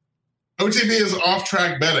 OTB is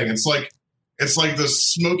off-track betting. It's like the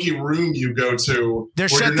smoky room you go to where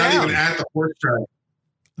you're not even at the horse track.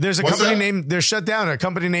 There's a company named, they're shut down. A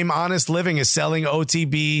company named Honest Living is selling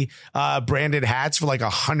OTB branded hats for like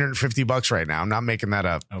 $150 right now. I'm not making that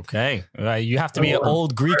up. Okay. You have to be an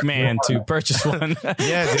old Greek man to purchase one.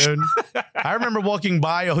 Yeah, dude. I remember walking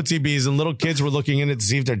by OTBs and little kids were looking in it to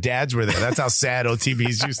see if their dads were there. That's how sad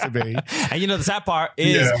OTBs used to be. And the sad part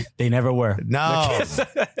is they never were. No.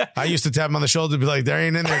 I used to tap them on the shoulder and be like, there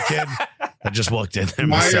ain't in there, kid. I just walked in there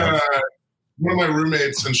myself. One of my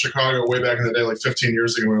roommates in Chicago way back in the day, like 15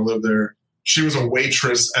 years ago when I lived there, she was a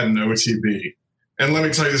waitress at an OTB. And let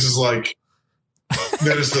me tell you, this is like,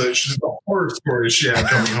 she's the horror story she had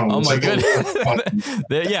coming home. Oh my goodness.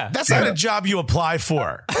 That's not a job you apply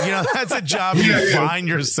for. That's a job you find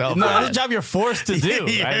yourself. No, that's a job you're forced to do.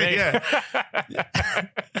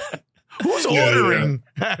 Who's ordering?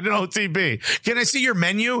 at an OTB. Can I see your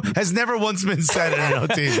menu? Has never once been said at an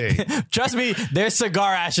OTB. Trust me, there's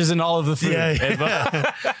cigar ashes in all of the food.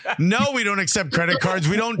 Yeah. No, we don't accept credit cards.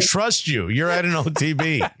 We don't trust you. You're at an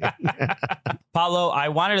OTB. Pablo, I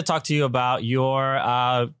wanted to talk to you about your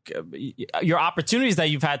opportunities that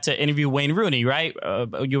you've had to interview Wayne Rooney, right?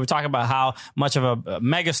 You were talking about how much of a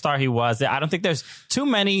megastar he was. I don't think there's too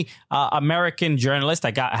many American journalists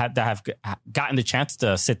that have gotten the chance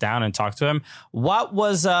to sit down and talk to him. What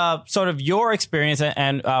was sort of your experience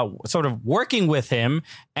and sort of working with him?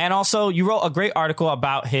 And also, you wrote a great article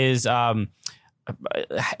about his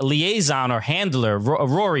liaison or handler,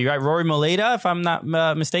 Rory, right? Rory Maleta, if I'm not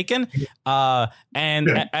mistaken.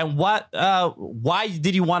 And what? Why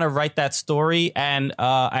did you want to write that story? And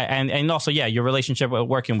also, your relationship with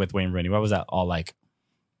working with Wayne Rooney. What was that all like?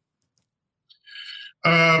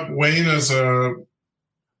 Wayne is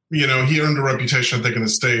he earned a reputation, I think, in the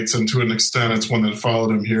States, and to an extent, it's one that followed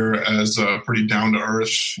him here as a pretty down to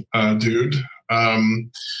earth dude.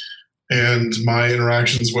 And my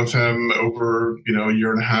interactions with him over, a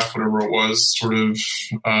year and a half, whatever it was, sort of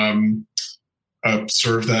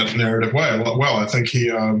served that narrative well. I think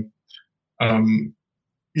he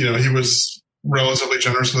was relatively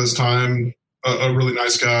generous with his time, a really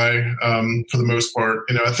nice guy for the most part.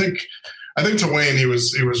 I think to Wayne, he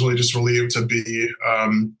was really just relieved to be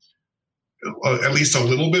at least a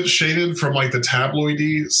little bit shaded from like the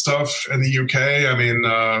tabloidy stuff in the UK. I mean,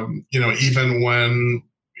 even when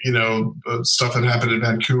stuff that happened in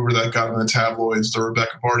Vancouver that got in the tabloids, the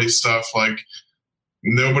Rebecca Vardy stuff, like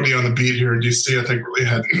nobody on the beat here in DC, I think, really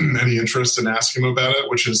had any interest in asking him about it,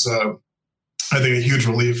 which is, I think, a huge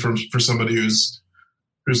relief for somebody who's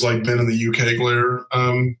like been in the UK glare,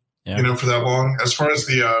 for that long. As far as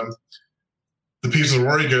the piece of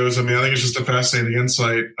Rory goes, I mean, I think it's just a fascinating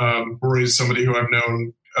insight. Rory is somebody who I've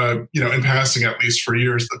known, in passing at least for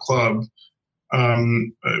years at the club.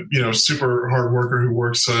 Super hard worker who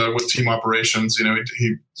works with team operations.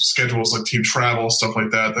 He schedules like team travel, stuff like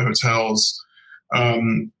that, the hotels.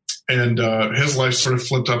 And his life sort of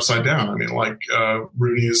flipped upside down. I mean,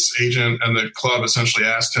 Rooney's agent and the club essentially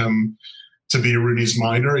asked him to be Rooney's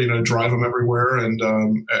minder, drive him everywhere. And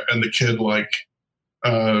the kid, I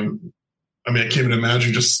can't even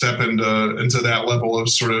imagine just step into that level of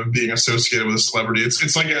sort of being associated with a celebrity. It's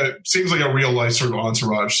seems like a real life sort of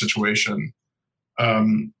entourage situation.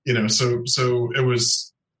 So it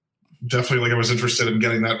was definitely I was interested in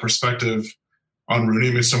getting that perspective on Rooney.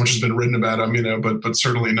 I mean, so much has been written about him, but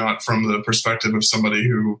certainly not from the perspective of somebody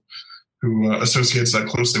who associates that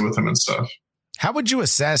closely with him and stuff. How would you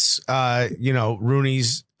assess,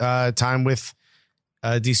 Rooney's time with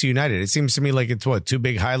DC United? It seems to me like it's two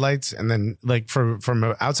big highlights, and then from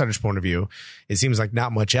an outsider's point of view, it seems like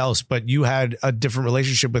not much else. But you had a different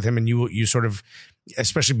relationship with him, and you sort of,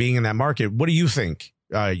 especially being in that market. What do you think?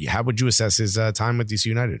 How would you assess his time with DC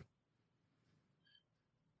United?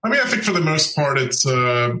 I mean, I think for the most part, it's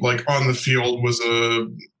on the field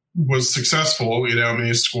was successful.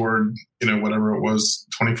 He scored, whatever it was,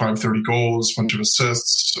 25, 30 goals, bunch of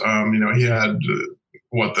assists. He had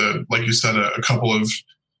like you said, a couple of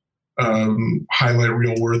highlight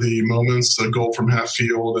reel worthy moments, the goal from half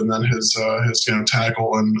field, and then his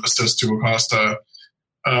tackle and assist to Acosta.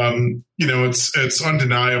 It's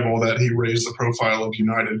undeniable that he raised the profile of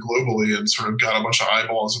United globally and sort of got a bunch of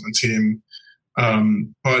eyeballs on the team.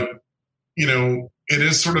 But it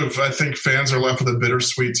is sort of, I think fans are left with a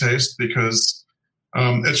bittersweet taste because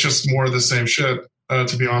it's just more of the same shit,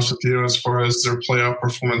 to be honest with you, as far as their playoff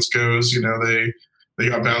performance goes. They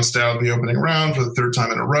got bounced out in the opening round for the third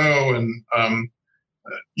time in a row. And,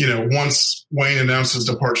 once Wayne announced his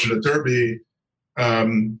departure to Derby,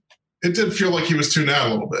 it did feel like he was tuned out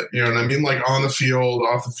a little bit. You know what I mean? Like on the field,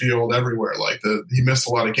 off the field, everywhere. He missed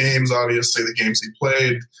a lot of games, obviously, the games he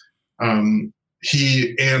played.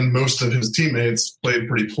 He and most of his teammates played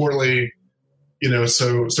pretty poorly,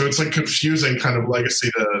 so it's like confusing kind of legacy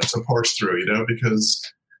to parse through, because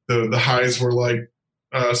the highs were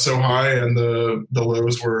so high and the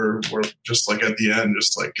lows were just like at the end,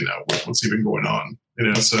 just what's even going on,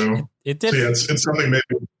 so it did. So yeah, it's something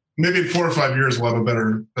maybe in 4 or 5 years we'll have a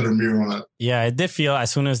better mirror on it. Yeah, it did feel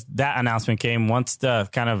as soon as that announcement came, once the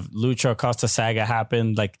kind of Lucho Costa saga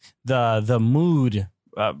happened, like the mood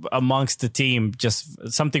amongst the team,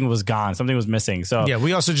 just something was gone, something was missing. So yeah,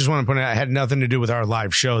 we also just want to point out it had nothing to do with our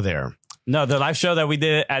live show there. No, the live show that we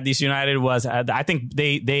did at DC United was, I think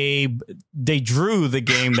they drew the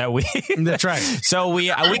game that we. That's right. So we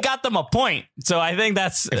got them a point. So I think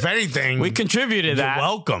that's, if anything, we contributed that.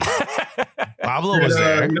 Welcome. Pablo was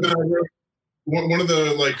there. One of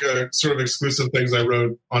the sort of exclusive things I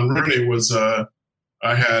wrote on Rooney was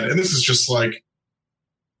I had, and this is just like,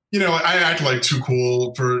 I act like too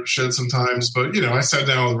cool for shit sometimes, but, I sat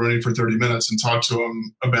down with Rooney for 30 minutes and talked to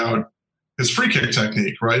him about his free kick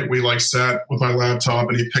technique, right? We like sat with my laptop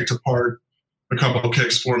and he picked apart a couple of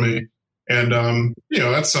kicks for me. And,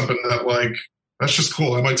 that's something that like, that's just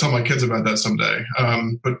cool. I might tell my kids about that someday.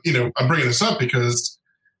 But, I'm bringing this up because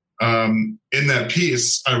in that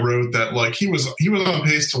piece, I wrote that like he was on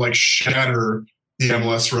pace to like shatter the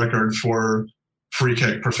MLS record for free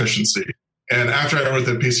kick proficiency. And after I wrote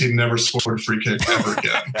that piece, he never scored a free kick ever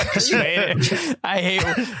again. I hate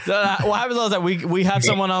what happens is that we have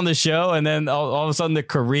someone on the show and then all of a sudden the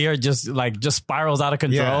career just spirals out of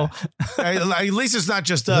control. Yeah. At least it's not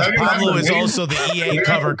just us. Pablo is also the EA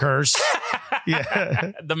cover curse.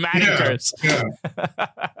 Yeah, the Madden curse. Yeah.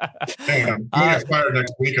 I'm gonna get fired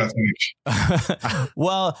next week, I think.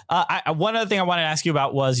 Well, one other thing I wanted to ask you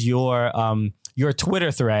about was your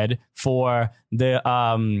Twitter thread for the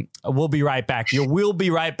we'll be right back. Your "We'll be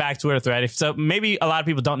right back" Twitter thread. So maybe a lot of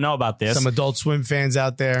people don't know about this. Some Adult Swim fans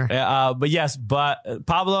out there. But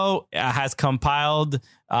Pablo has compiled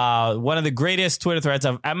one of the greatest Twitter threads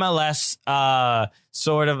of MLS.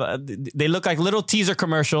 They look like little teaser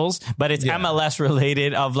commercials, but it's MLS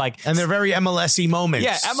related of like, and they're very MLS-y moments.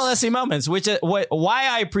 Yeah, MLS-y moments. Which is why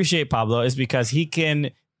I appreciate Pablo is because you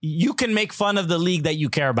can make fun of the league that you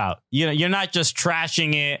care about. You're not just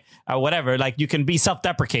trashing it or whatever. Like you can be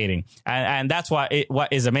self-deprecating, and that's what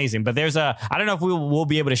is amazing. But there's I don't know if we'll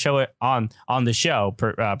be able to show it on the show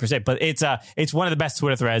per se, but it's one of the best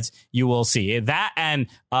Twitter threads you will see. That and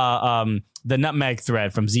the nutmeg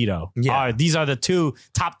thread from Zito. Yeah, these are the two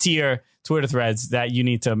top tier Twitter threads that you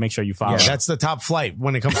need to make sure you follow. Yeah, that's the top flight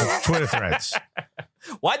when it comes to Twitter threads.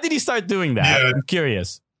 Why did he start doing that? Yeah. I'm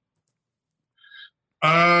curious.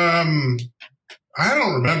 I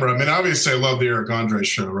don't remember. I mean, obviously I love the Eric Andre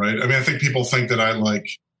show, right? I mean, I think people think that I like,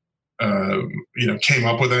 came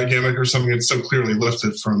up with that gimmick or something. It's so clearly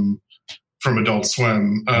lifted from Adult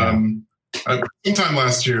Swim. Sometime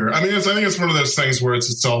last year. I mean, I think it's one of those things where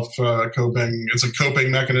it's a coping. It's a coping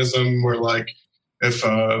mechanism where like, if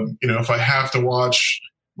I have to watch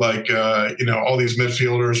like, all these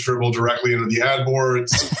midfielders dribble directly into the ad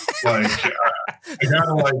boards, like, I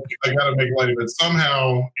gotta make light of it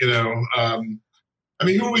somehow, I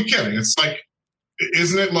mean, who are we kidding? It's like,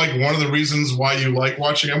 isn't it like one of the reasons why you like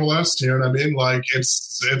watching MLS? You know what I mean? Like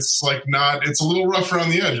it's like it's a little rough around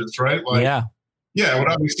the edges, right? Like, yeah, I would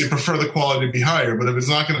obviously prefer the quality to be higher, but if it's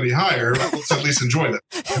not going to be higher, let's at least enjoy it.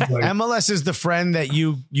 Like, MLS is the friend that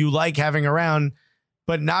you like having around,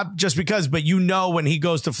 but not just because, but when he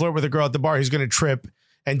goes to flirt with a girl at the bar, he's going to trip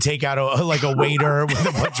and take out a waiter with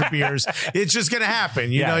a bunch of beers. It's just going to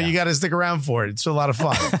happen. You got to stick around for it. It's a lot of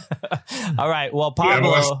fun. All right. Well,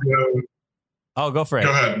 Pablo. Go for it.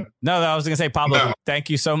 Go ahead. No, I was going to say, Pablo, thank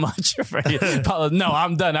you so much. Pablo, no,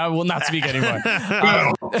 I'm done. I will not speak anymore.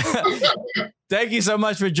 Thank you so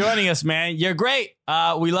much for joining us, man. You're great.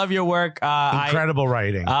 We love your work. Incredible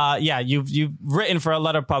writing. You've written for a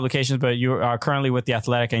lot of publications, but you are currently with The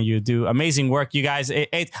Athletic and you do amazing work. You guys,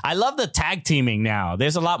 I love the tag teaming now.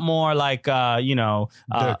 There's a lot more like, the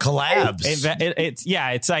collabs.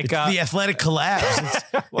 It's like The Athletic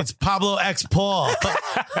collabs. It's Pablo X Paul.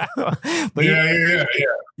 But yeah.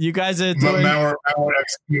 You guys are doing Maurer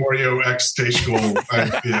X Mario X Stage Goal.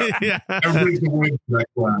 Everybody's going to that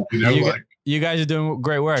collab, You guys are doing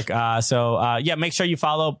great work. Make sure you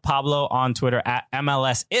follow Pablo on Twitter at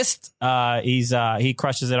MLSist. He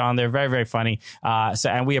crushes it on there. Very, very funny.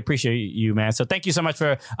 And we appreciate you, man. So thank you so much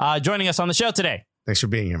for joining us on the show today. Thanks for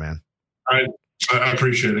being here, man. I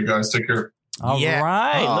appreciate it, guys. Take care. All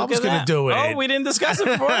right. I was going to do it. Oh, we didn't discuss it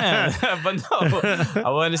beforehand. But no, I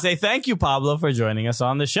wanted to say thank you, Pablo, for joining us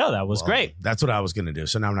on the show. That was great. That's what I was going to do.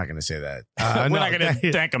 So now I'm not going to say that. We're not going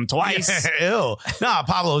to thank him twice. Ew. No,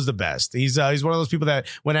 Pablo's the best. He's one of those people that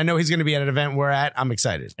when I know he's going to be at an event we're at, I'm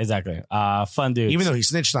excited. Exactly. Fun dude. Even though he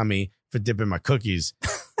snitched on me for dipping my cookies.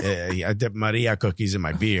 I dip Maria cookies in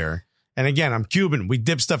my beer. And again, I'm Cuban. We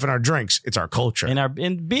dip stuff in our drinks. It's our culture.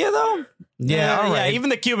 In beer, though? Yeah, all right. Yeah, even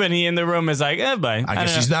the Cuban in the room is like, bye. I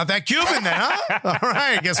guess he's not that Cuban then, huh? All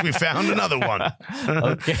right. I guess we found another one.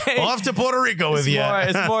 Okay. Off to Puerto Rico with you.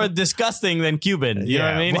 It's more disgusting than Cuban. You know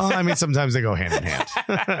what I mean? Well, I mean, sometimes they go hand in hand.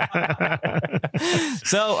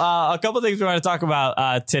 So a couple of things we want to talk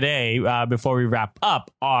about today before we wrap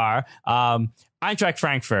up are Eintracht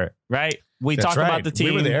Frankfurt, right? We talked about the team.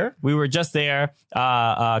 We were there. We were just there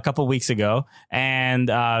a couple weeks ago, and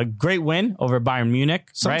great win over Bayern Munich.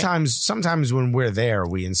 Sometimes when we're there,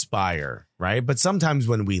 we inspire, right? But sometimes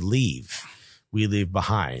when we leave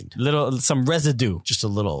behind some residue, just a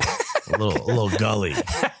little. a little gully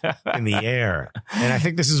in the air. And I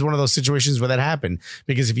think this is one of those situations where that happened,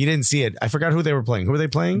 because if you didn't see it, I forgot who they were playing. Who were they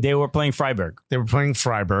playing? They were playing Freiburg. They were playing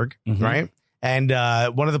Freiburg, right? And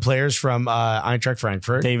one of the players from Eintracht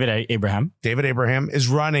Frankfurt, David Abraham, is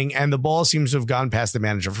running, and the ball seems to have gone past the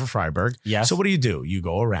manager for Freiburg. Yes. So what do? You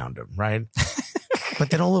go around him, right? But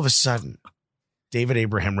then all of a sudden, David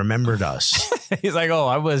Abraham remembered us. He's like,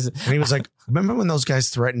 and he was like, remember when those guys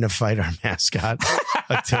threatened to fight our mascot,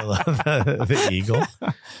 Attila, the eagle?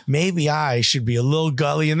 Maybe I should be a little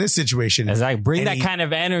gully in this situation. It's like, bring that kind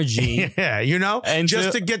of energy. Yeah, and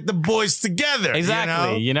just to get the boys together.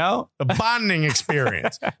 Exactly, A bonding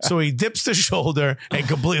experience. So he dips the shoulder and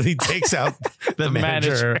completely takes out the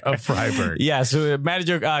manager of Freiburg. Yeah, so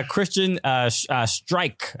manager Christian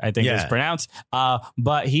Strike, I think it's pronounced.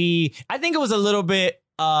 But I think it was a little bit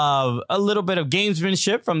of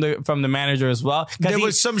gamesmanship from the manager as well. There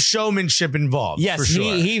was some showmanship involved. Yes, for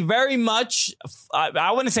sure. he very much.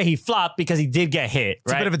 I wouldn't say he flopped, because he did get hit.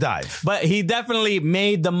 It's a bit of a dive, but he definitely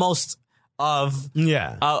made the most of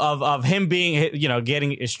him being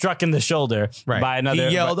getting struck in the shoulder by another.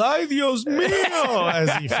 He yelled "Ay Dios mío"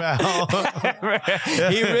 as he fell.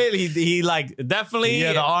 he definitely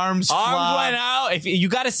the arms went out. If you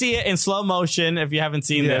got to see it in slow motion if you haven't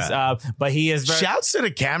seen this, but he is shouts to the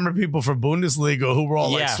camera people for Bundesliga who were all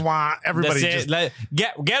like "Swan." Everybody just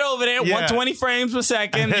get over there. 120 frames per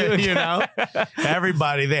second.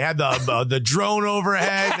 Everybody. They had the drone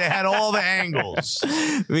overhead. They had all the angles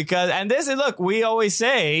Look, we always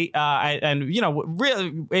say, really,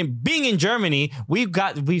 being in Germany,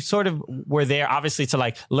 we sort of were there, obviously,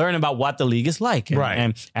 to learn about what the league is like,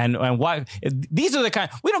 right? And what these are the kind.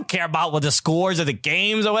 We don't care about what the scores of the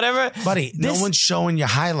games or whatever, buddy. No one's showing you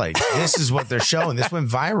highlights. This is what they're showing. This went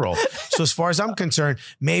viral. So as far as I'm concerned,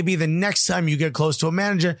 maybe the next time you get close to a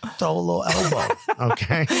manager, throw a little elbow.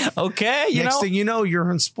 Okay. Next thing you know, you're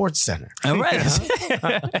in Sports Center. All right.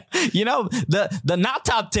 The not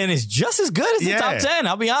top 10 is just as good as the top 10.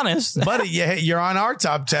 I'll be honest. Buddy, you're on our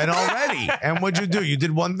top 10 already. And what'd you do? You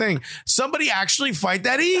did one thing. Somebody actually fight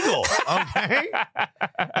that eagle. Okay.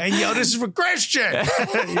 And this is for Christian.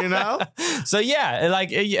 So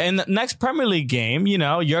in the next Premier League game,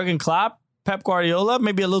 Jurgen Klopp, Pep Guardiola,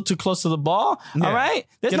 maybe a little too close to the ball. Yeah. All right.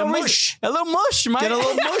 There's no mush. A little mush, Mike. Get a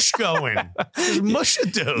little mush going. Just mush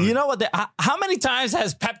it, dude. You know what? How many times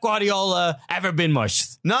has Pep Guardiola ever been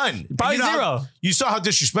mushed? None. Probably zero. You saw how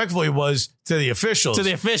disrespectful he was to the officials.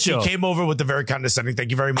 He came over with the very condescending, "Thank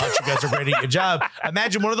you very much. You guys are great at your job."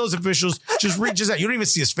 Imagine one of those officials just reaches out. You don't even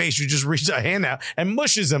see his face. You just reach a hand out and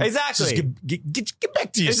mushes him. Exactly. Get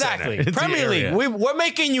back to your Exactly. Premier League. We're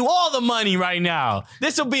making you all the money right now.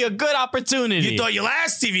 This will be a good opportunity. You thought your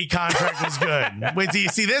last TV contract was good. Wait till you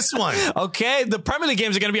see this one. Okay. The Premier League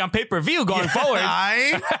games are going to be on pay-per-view going forward.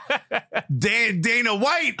 Dana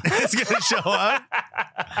White is going to show up.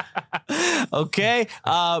 Okay.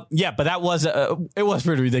 But that was it was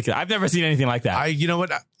pretty ridiculous. I've never seen anything like that. You know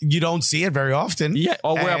what? You don't see it very often. Yeah.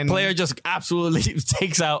 Or where a player just absolutely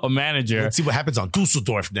takes out a manager. Let's see what happens on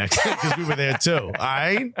Dusseldorf next, because we were there too. All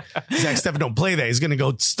right. Zach Steffen don't play there. He's going to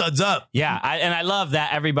go studs up. Yeah. I love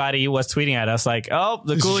that everybody was tweeting at us like, "Oh,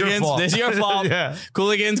 the Cooligans, this is your fault." Yeah.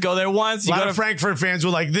 Cooligans, go there once. A lot of Frankfurt fans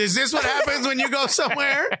were like, "Is this what happens when you go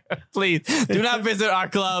somewhere?" Please do not visit our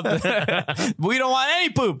club. We don't want any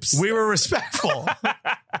poops. We were respectful.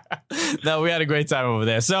 No, we had a great time over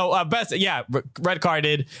there. So red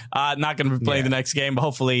carded. Not going to be playing the next game, but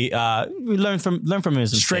hopefully we learn from him.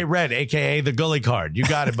 Straight red, aka the gully card. You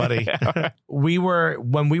got it, buddy.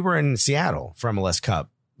 When we were in Seattle for MLS Cup,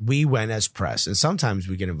 we went as press, and sometimes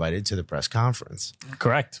we get invited to the press conference.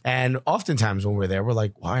 Correct. And oftentimes when we're there, we're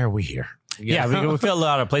like, "Why are we here?" We feel a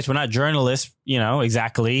lot of place. We're not journalists,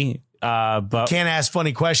 exactly. But can't ask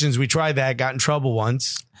funny questions. We tried that, got in trouble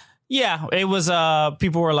once. Yeah, it was,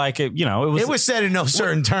 people were like, it was said in no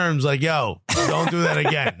certain terms, like, "Yo, don't do that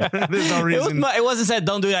again." There's no reason. It wasn't said,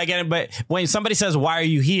 "Don't do that again." But when somebody says, "Why are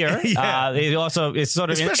you here?" It sort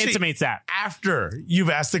of intimates that. After you've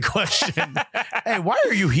asked the question, "Hey, why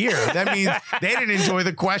are you here?" That means they didn't enjoy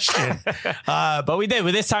the question. But we did.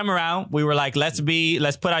 With this time around, we were like, let's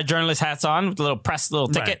put our journalist hats on with a little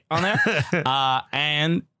ticket on there.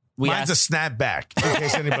 And mine's a snapback, in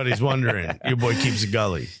case anybody's wondering. Your boy keeps it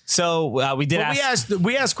gully. So we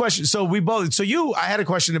asked questions. So I had a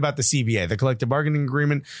question about the CBA, the collective bargaining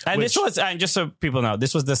agreement. And just so people know,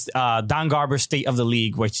 this was this Don Garber State of the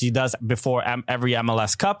League, which he does before every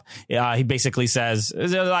MLS Cup. He basically says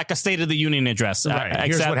like a State of the Union address. Right.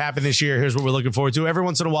 Here's what happened this year. Here's what we're looking forward to. Every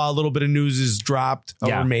once in a while, a little bit of news is dropped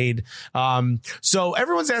or made. So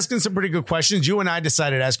everyone's asking some pretty good questions. You and I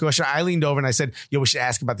decided to ask a question. I leaned over and I said, "Yo, we should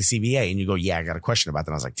ask about the the CBA? And you go, yeah, I got a question about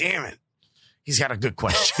that. And I was like, damn it. He's got a good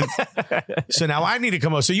question. So now I need to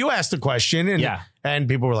come up. So you asked the question and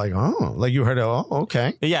people were like, oh, like you heard it. Oh,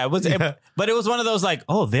 okay. Yeah, but it was one of those like,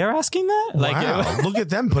 oh, they're asking that? Like, wow. Look at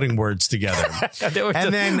them putting words together.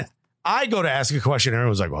 Then I go to ask a question. Everyone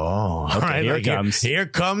was like, oh, all right, here it comes. Here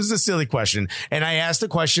comes the silly question. And I asked a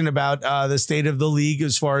question about the state of the league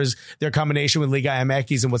as far as their combination with Liga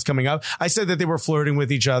MX and what's coming up. I said that they were flirting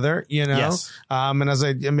with each other, you know? Yes. And I was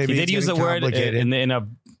like, maybe he did use the word in a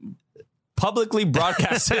publicly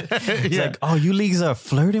broadcasted. He's like, oh, you leagues are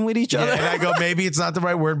flirting with each other. And I go, maybe it's not the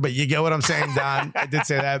right word, but you get what I'm saying, Don. I did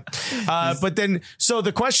say that. But then, so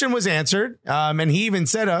the question was answered. And he even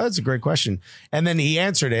said, oh, that's a great question. And then he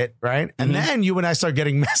answered it, right? And then you and I start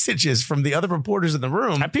getting messages from the other reporters in the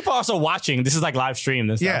room. And people are also watching. This is like live stream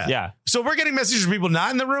and stuff. Yeah. So we're getting messages from people not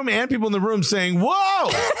in the room and people in the room saying, whoa,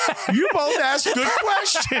 you both asked good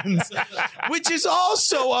questions, which is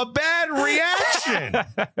also a bad reaction.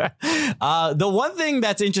 The one thing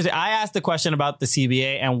that's interesting, I asked the question about the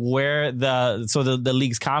CBA and where the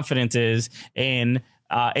league's confidence is in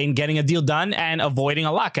getting a deal done and avoiding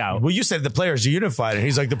a lockout. Well, you said the players are unified, and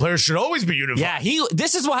he's like, the players should always be unified. Yeah,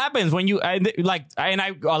 this is what happens when you a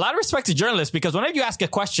lot of respect to journalists, because whenever you ask a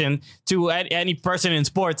question to any person in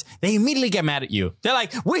sports, they immediately get mad at you. They're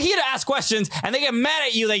like, we're here to ask questions, and they get mad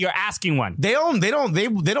at you that you're asking one. They don't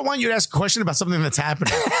want you to ask a question about something that's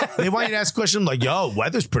happening. They want you to ask a question like, yo,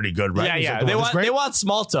 weather's pretty good, right? Yeah. Like, they want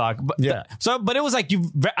small talk. But it was like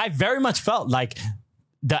I very much felt like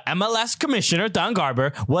the MLS commissioner, Don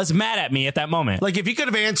Garber, was mad at me at that moment. Like, if he could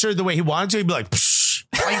have answered the way he wanted to, he'd be like,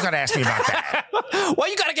 why you got to ask me about that? Why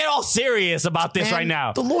you got to get all serious about this right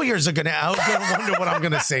now? The lawyers are going to wonder what I'm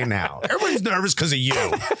going to say now. Everybody's nervous because of you.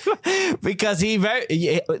 Because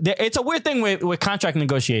it's a weird thing with contract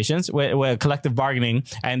negotiations, with collective bargaining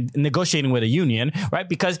and negotiating with a union, right?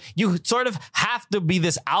 Because you sort of have to be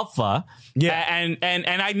this alpha. Yeah.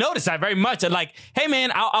 And I noticed that very much. And like, hey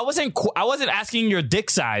man, I wasn't asking your dick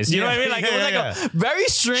size. You know what I mean? Like, it was like a very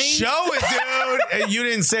strange. Show it, dude. And you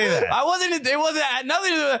didn't say that. It had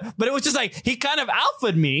nothing to do with it, but it was just like, he kind of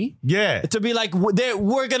alphaed me. Yeah. To be like,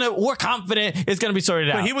 we're confident it's going to be sorted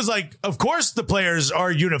out. But he was like, of course the players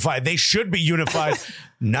are unified. They should be unified.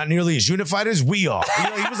 Not nearly as unified as we are.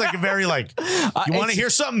 He was like a very like, you want to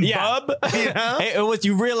hear something, bub? You know?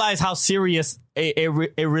 You realize how serious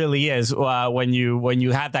it really is when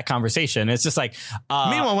you have that conversation. It's just like.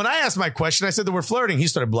 Meanwhile, when I asked my question, I said that we're flirting. He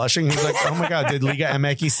started blushing. He was like, "Oh my god, did Liga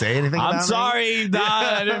MX say anything about me?" I'm sorry, Don.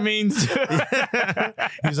 I didn't mean to.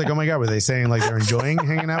 He was like, "Oh my god, were they saying like they're enjoying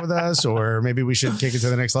hanging out with us, or maybe we should kick it to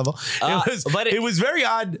the next level?" It was very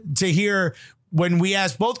odd to hear. When we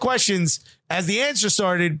asked both questions, as the answer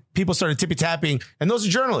started, people started tippy-tapping. And those are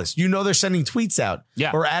journalists. You know they're sending tweets out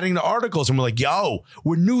or adding to articles. And we're like, yo,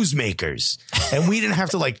 we're newsmakers. And we didn't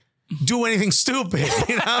have to like do anything stupid.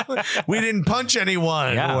 You know, we didn't punch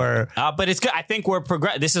anyone. Yeah. But it's good. I think we're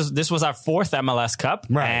this was our 4th MLS Cup.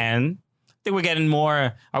 Right. And I think we're getting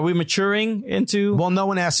more. Are we maturing into? Well, no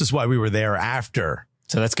one asked us why we were there after.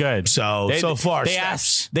 So that's good. So far, they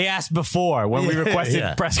asked before when we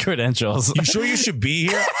requested press credentials. You sure you should be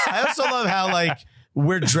here? I also love how like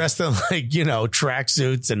we're dressed in like, you know,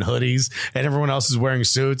 tracksuits and hoodies and everyone else is wearing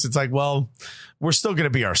suits. It's like, well, we're still going to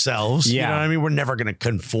be ourselves. Yeah. You know what I mean? We're never going to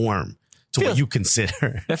conform to what you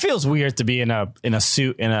consider. It feels weird to be in a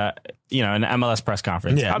suit in an MLS press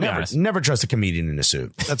conference. Yeah, I'll be honest. Never trust a comedian in a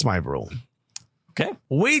suit. That's my rule. Okay.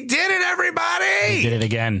 We did it, everybody. We did it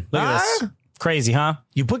again. Look at this. Crazy, huh?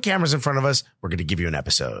 You put cameras in front of us, we're going to give you an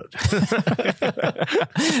episode.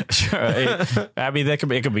 Sure. I mean, it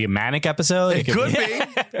could be a manic episode. It could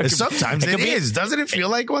be. Sometimes it is. Doesn't it feel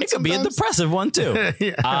like one? It could be a depressive one, too.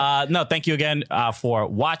 No, thank you again for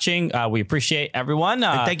watching. We appreciate everyone.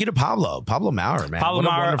 And thank you to Pablo Maurer, man. Pablo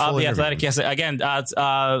Maurer of The Athletic. Yes, again,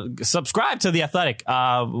 subscribe to The Athletic.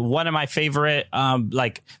 One of my favorite,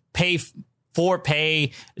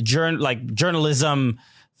 pay journalism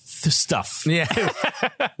stuff. Yeah.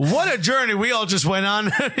 What a journey we all just went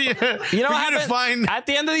on. You know what happened? At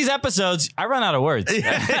the end of these episodes, I run out of words.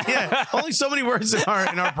 Yeah. Only so many words in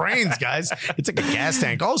our brains, guys. It's like a gas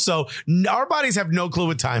tank. Also, our bodies have no clue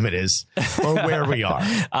what time it is or where we are.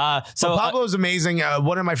 So Pablo is amazing.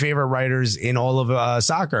 One of my favorite writers in all of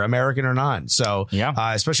soccer, American or not. So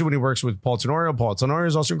especially when he works with Paul Tenorio. Paul Tenorio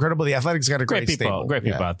is also incredible. The Athletic's got a great stable. Great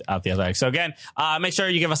people out The Athletic. So again, make sure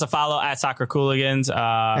you give us a follow at Soccer Cooligans.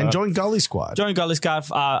 And join Gully Squad.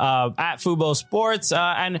 At Fubo Sports.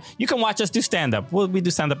 And you can watch us do stand-up. We do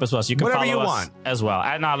stand-up as well. So you can whatever follow you us want. As well.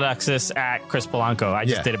 At not Alexis, at Chris Polanco. I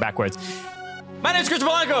just did it backwards. My name's Chris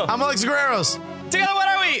Polanco. I'm Alex Guerreros. Together, what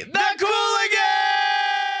are we? The Cooligans!